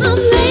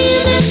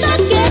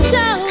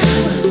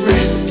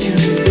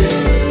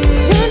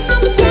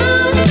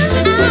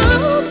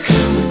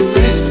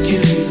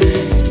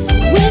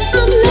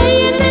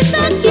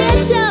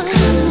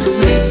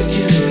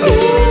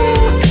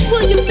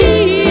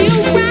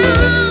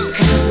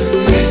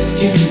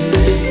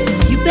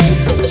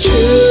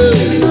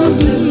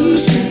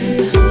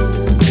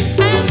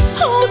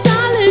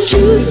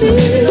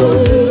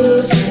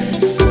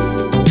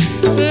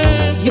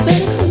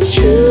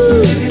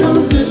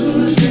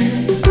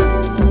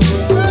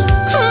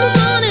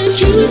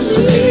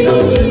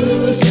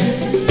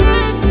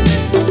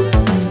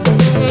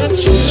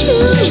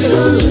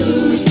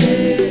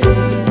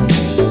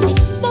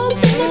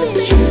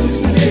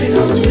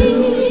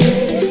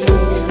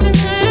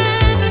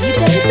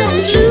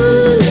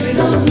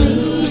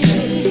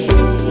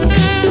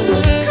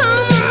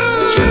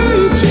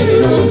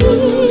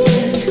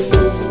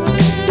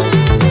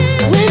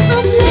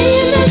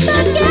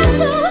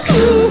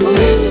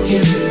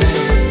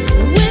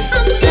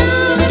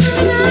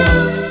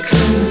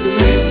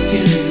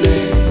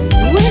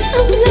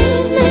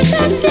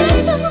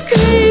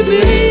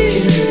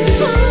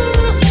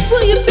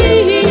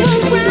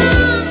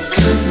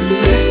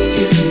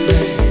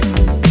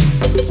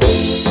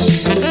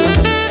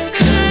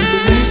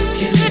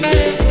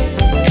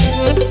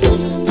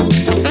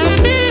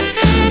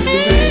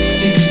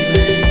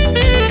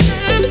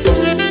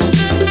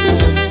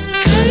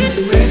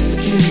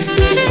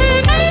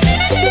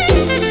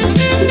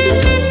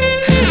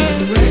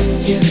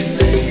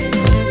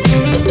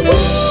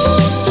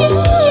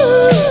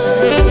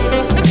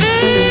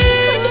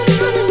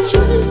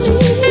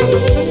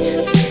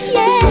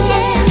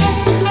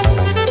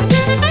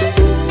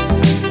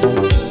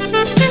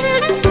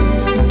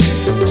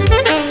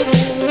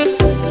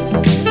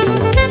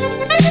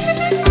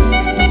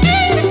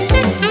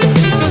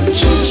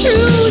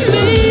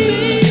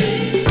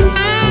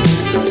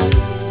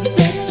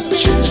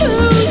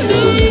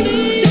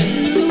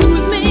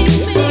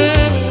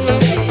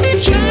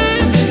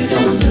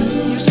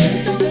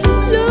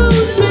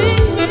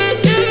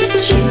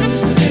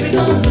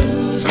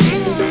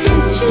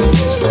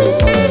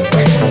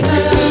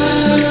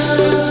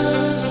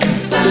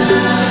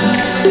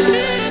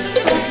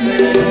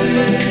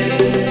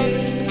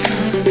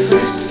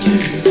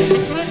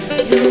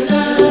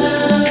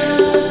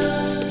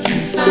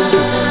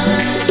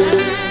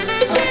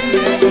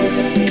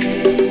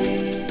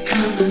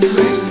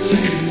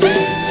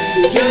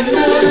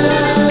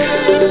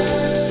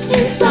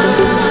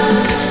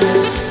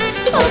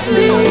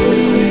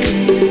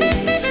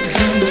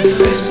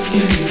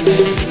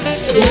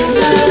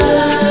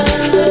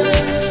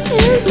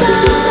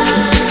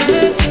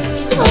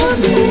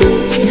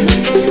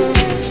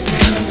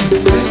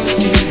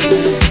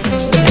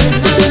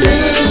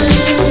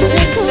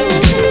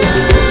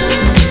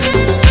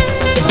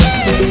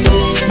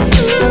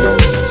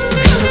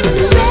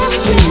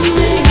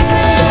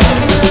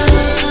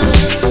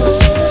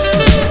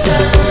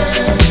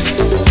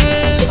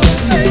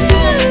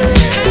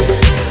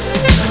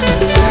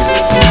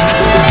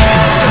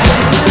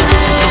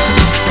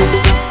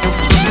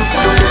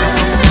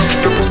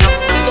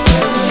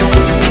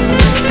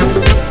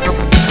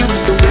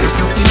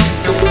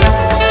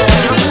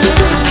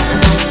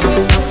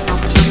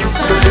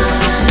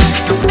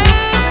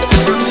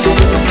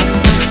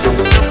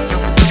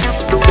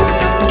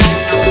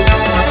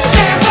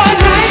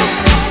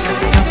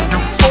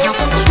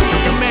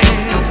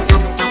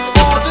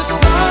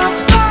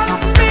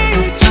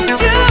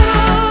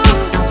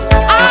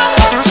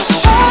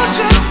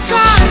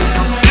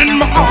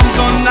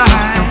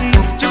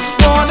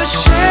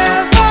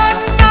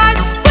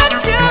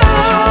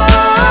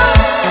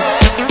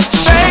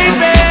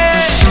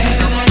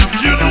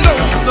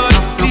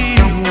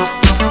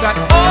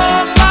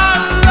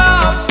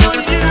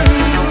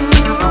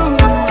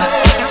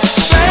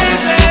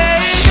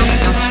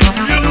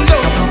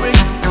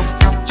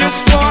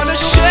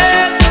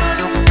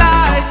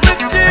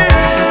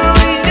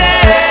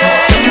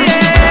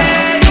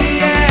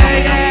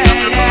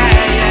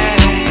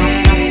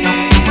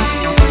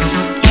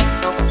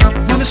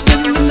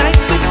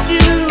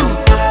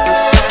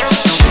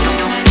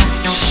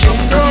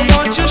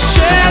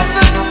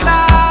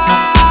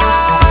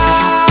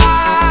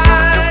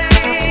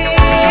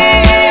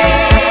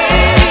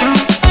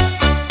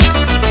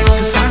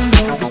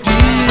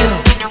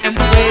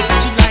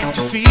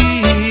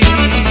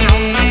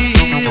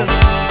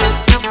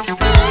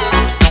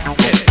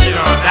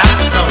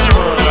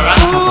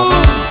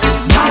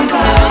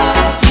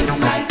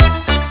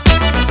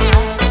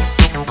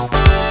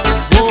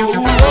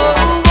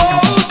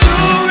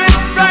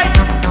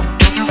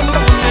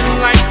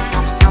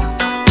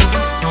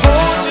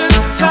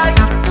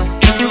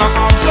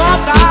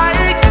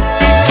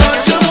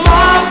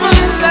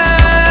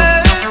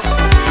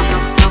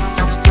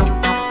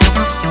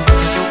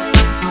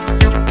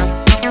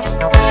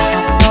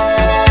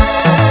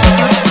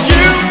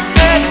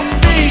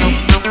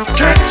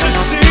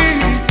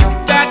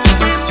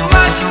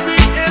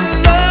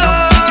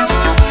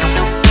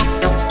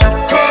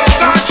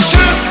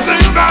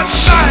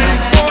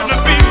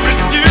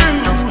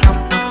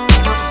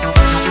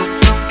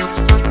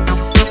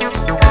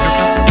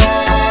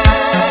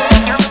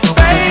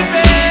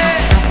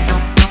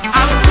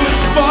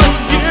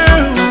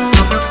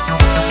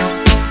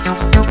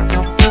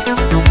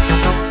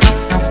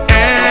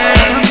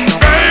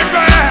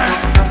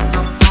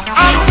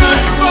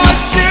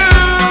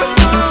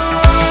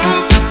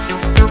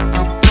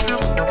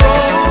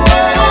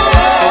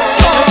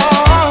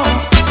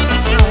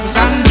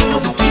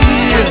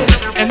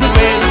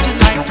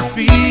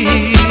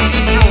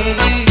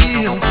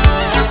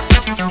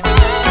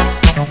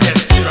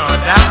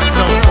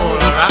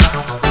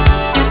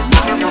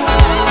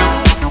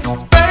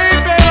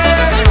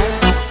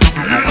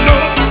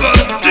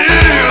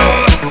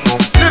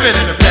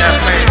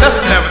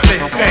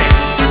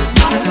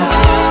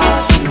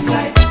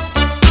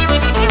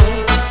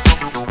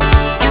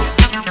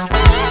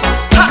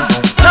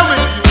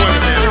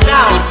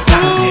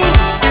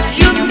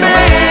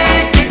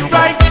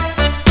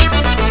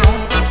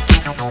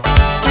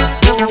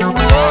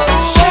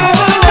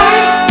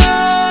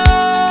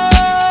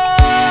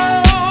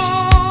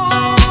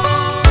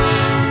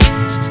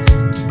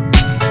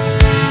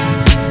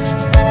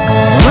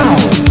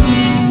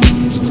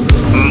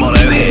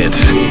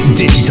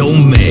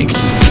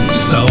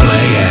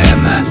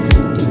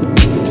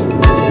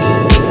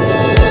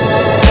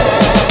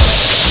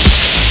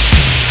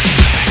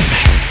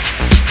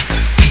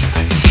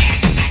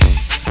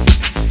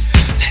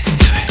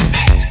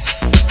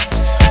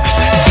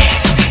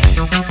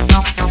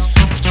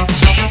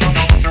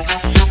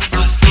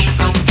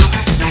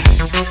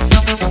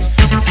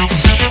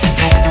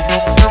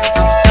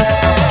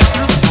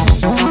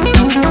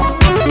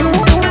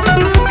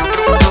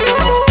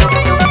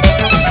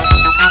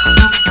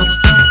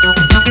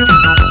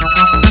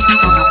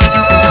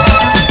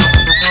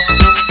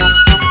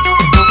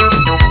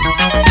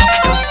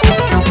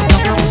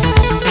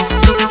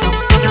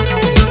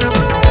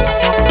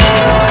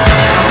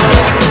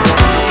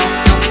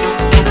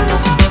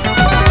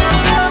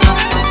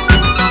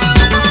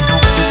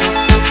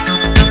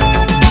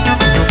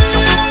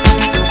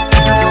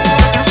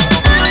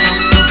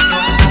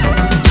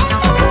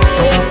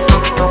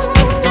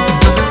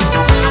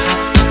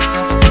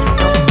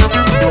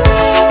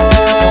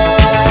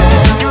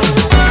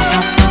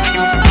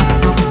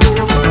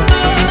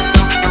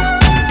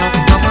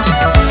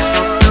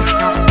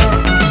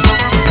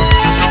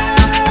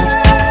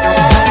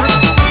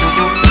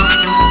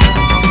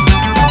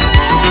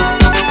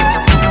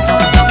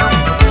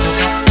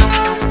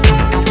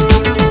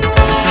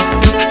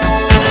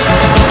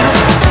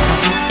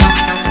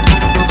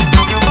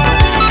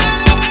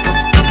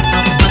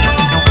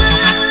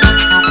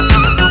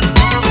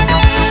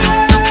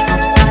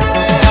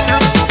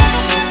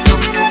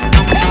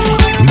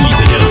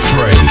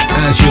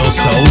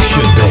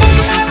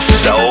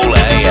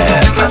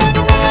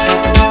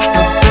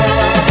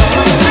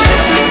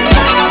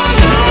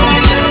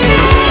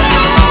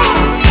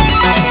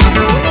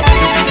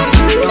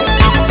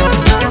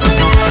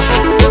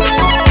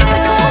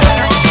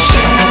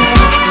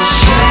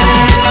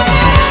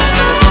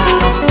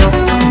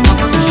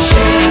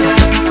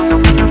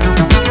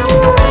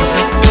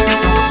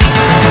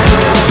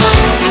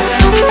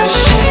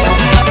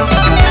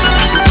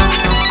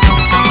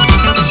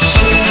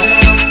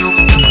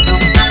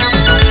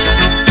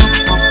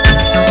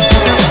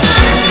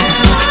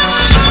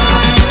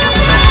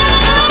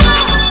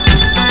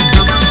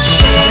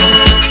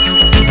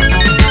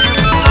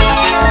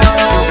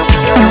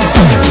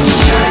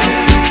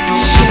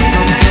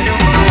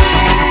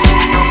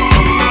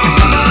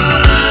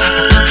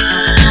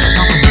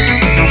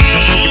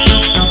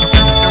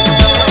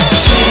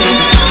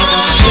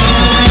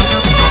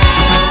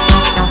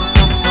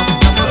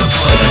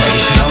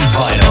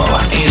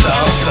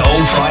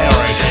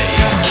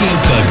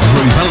the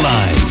groove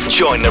alive.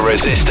 Join the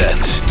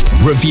resistance.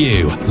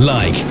 Review,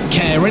 like,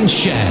 care and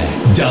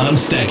share.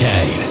 Dance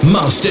Decade.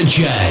 Master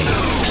J.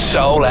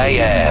 Soul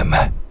AM.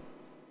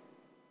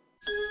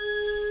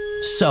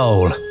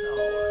 Soul.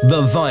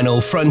 The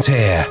vinyl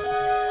frontier.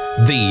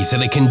 These are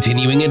the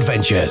continuing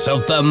adventures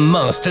of the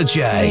Master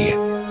J.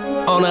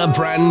 On a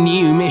brand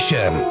new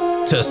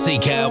mission to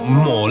seek out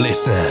more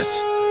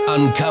listeners,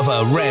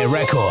 uncover rare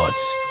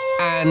records,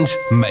 and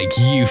make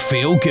you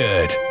feel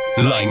good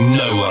like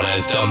no one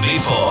has done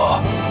before.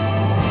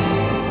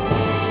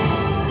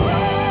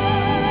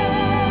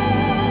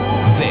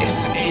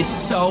 This is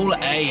Soul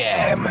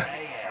AM.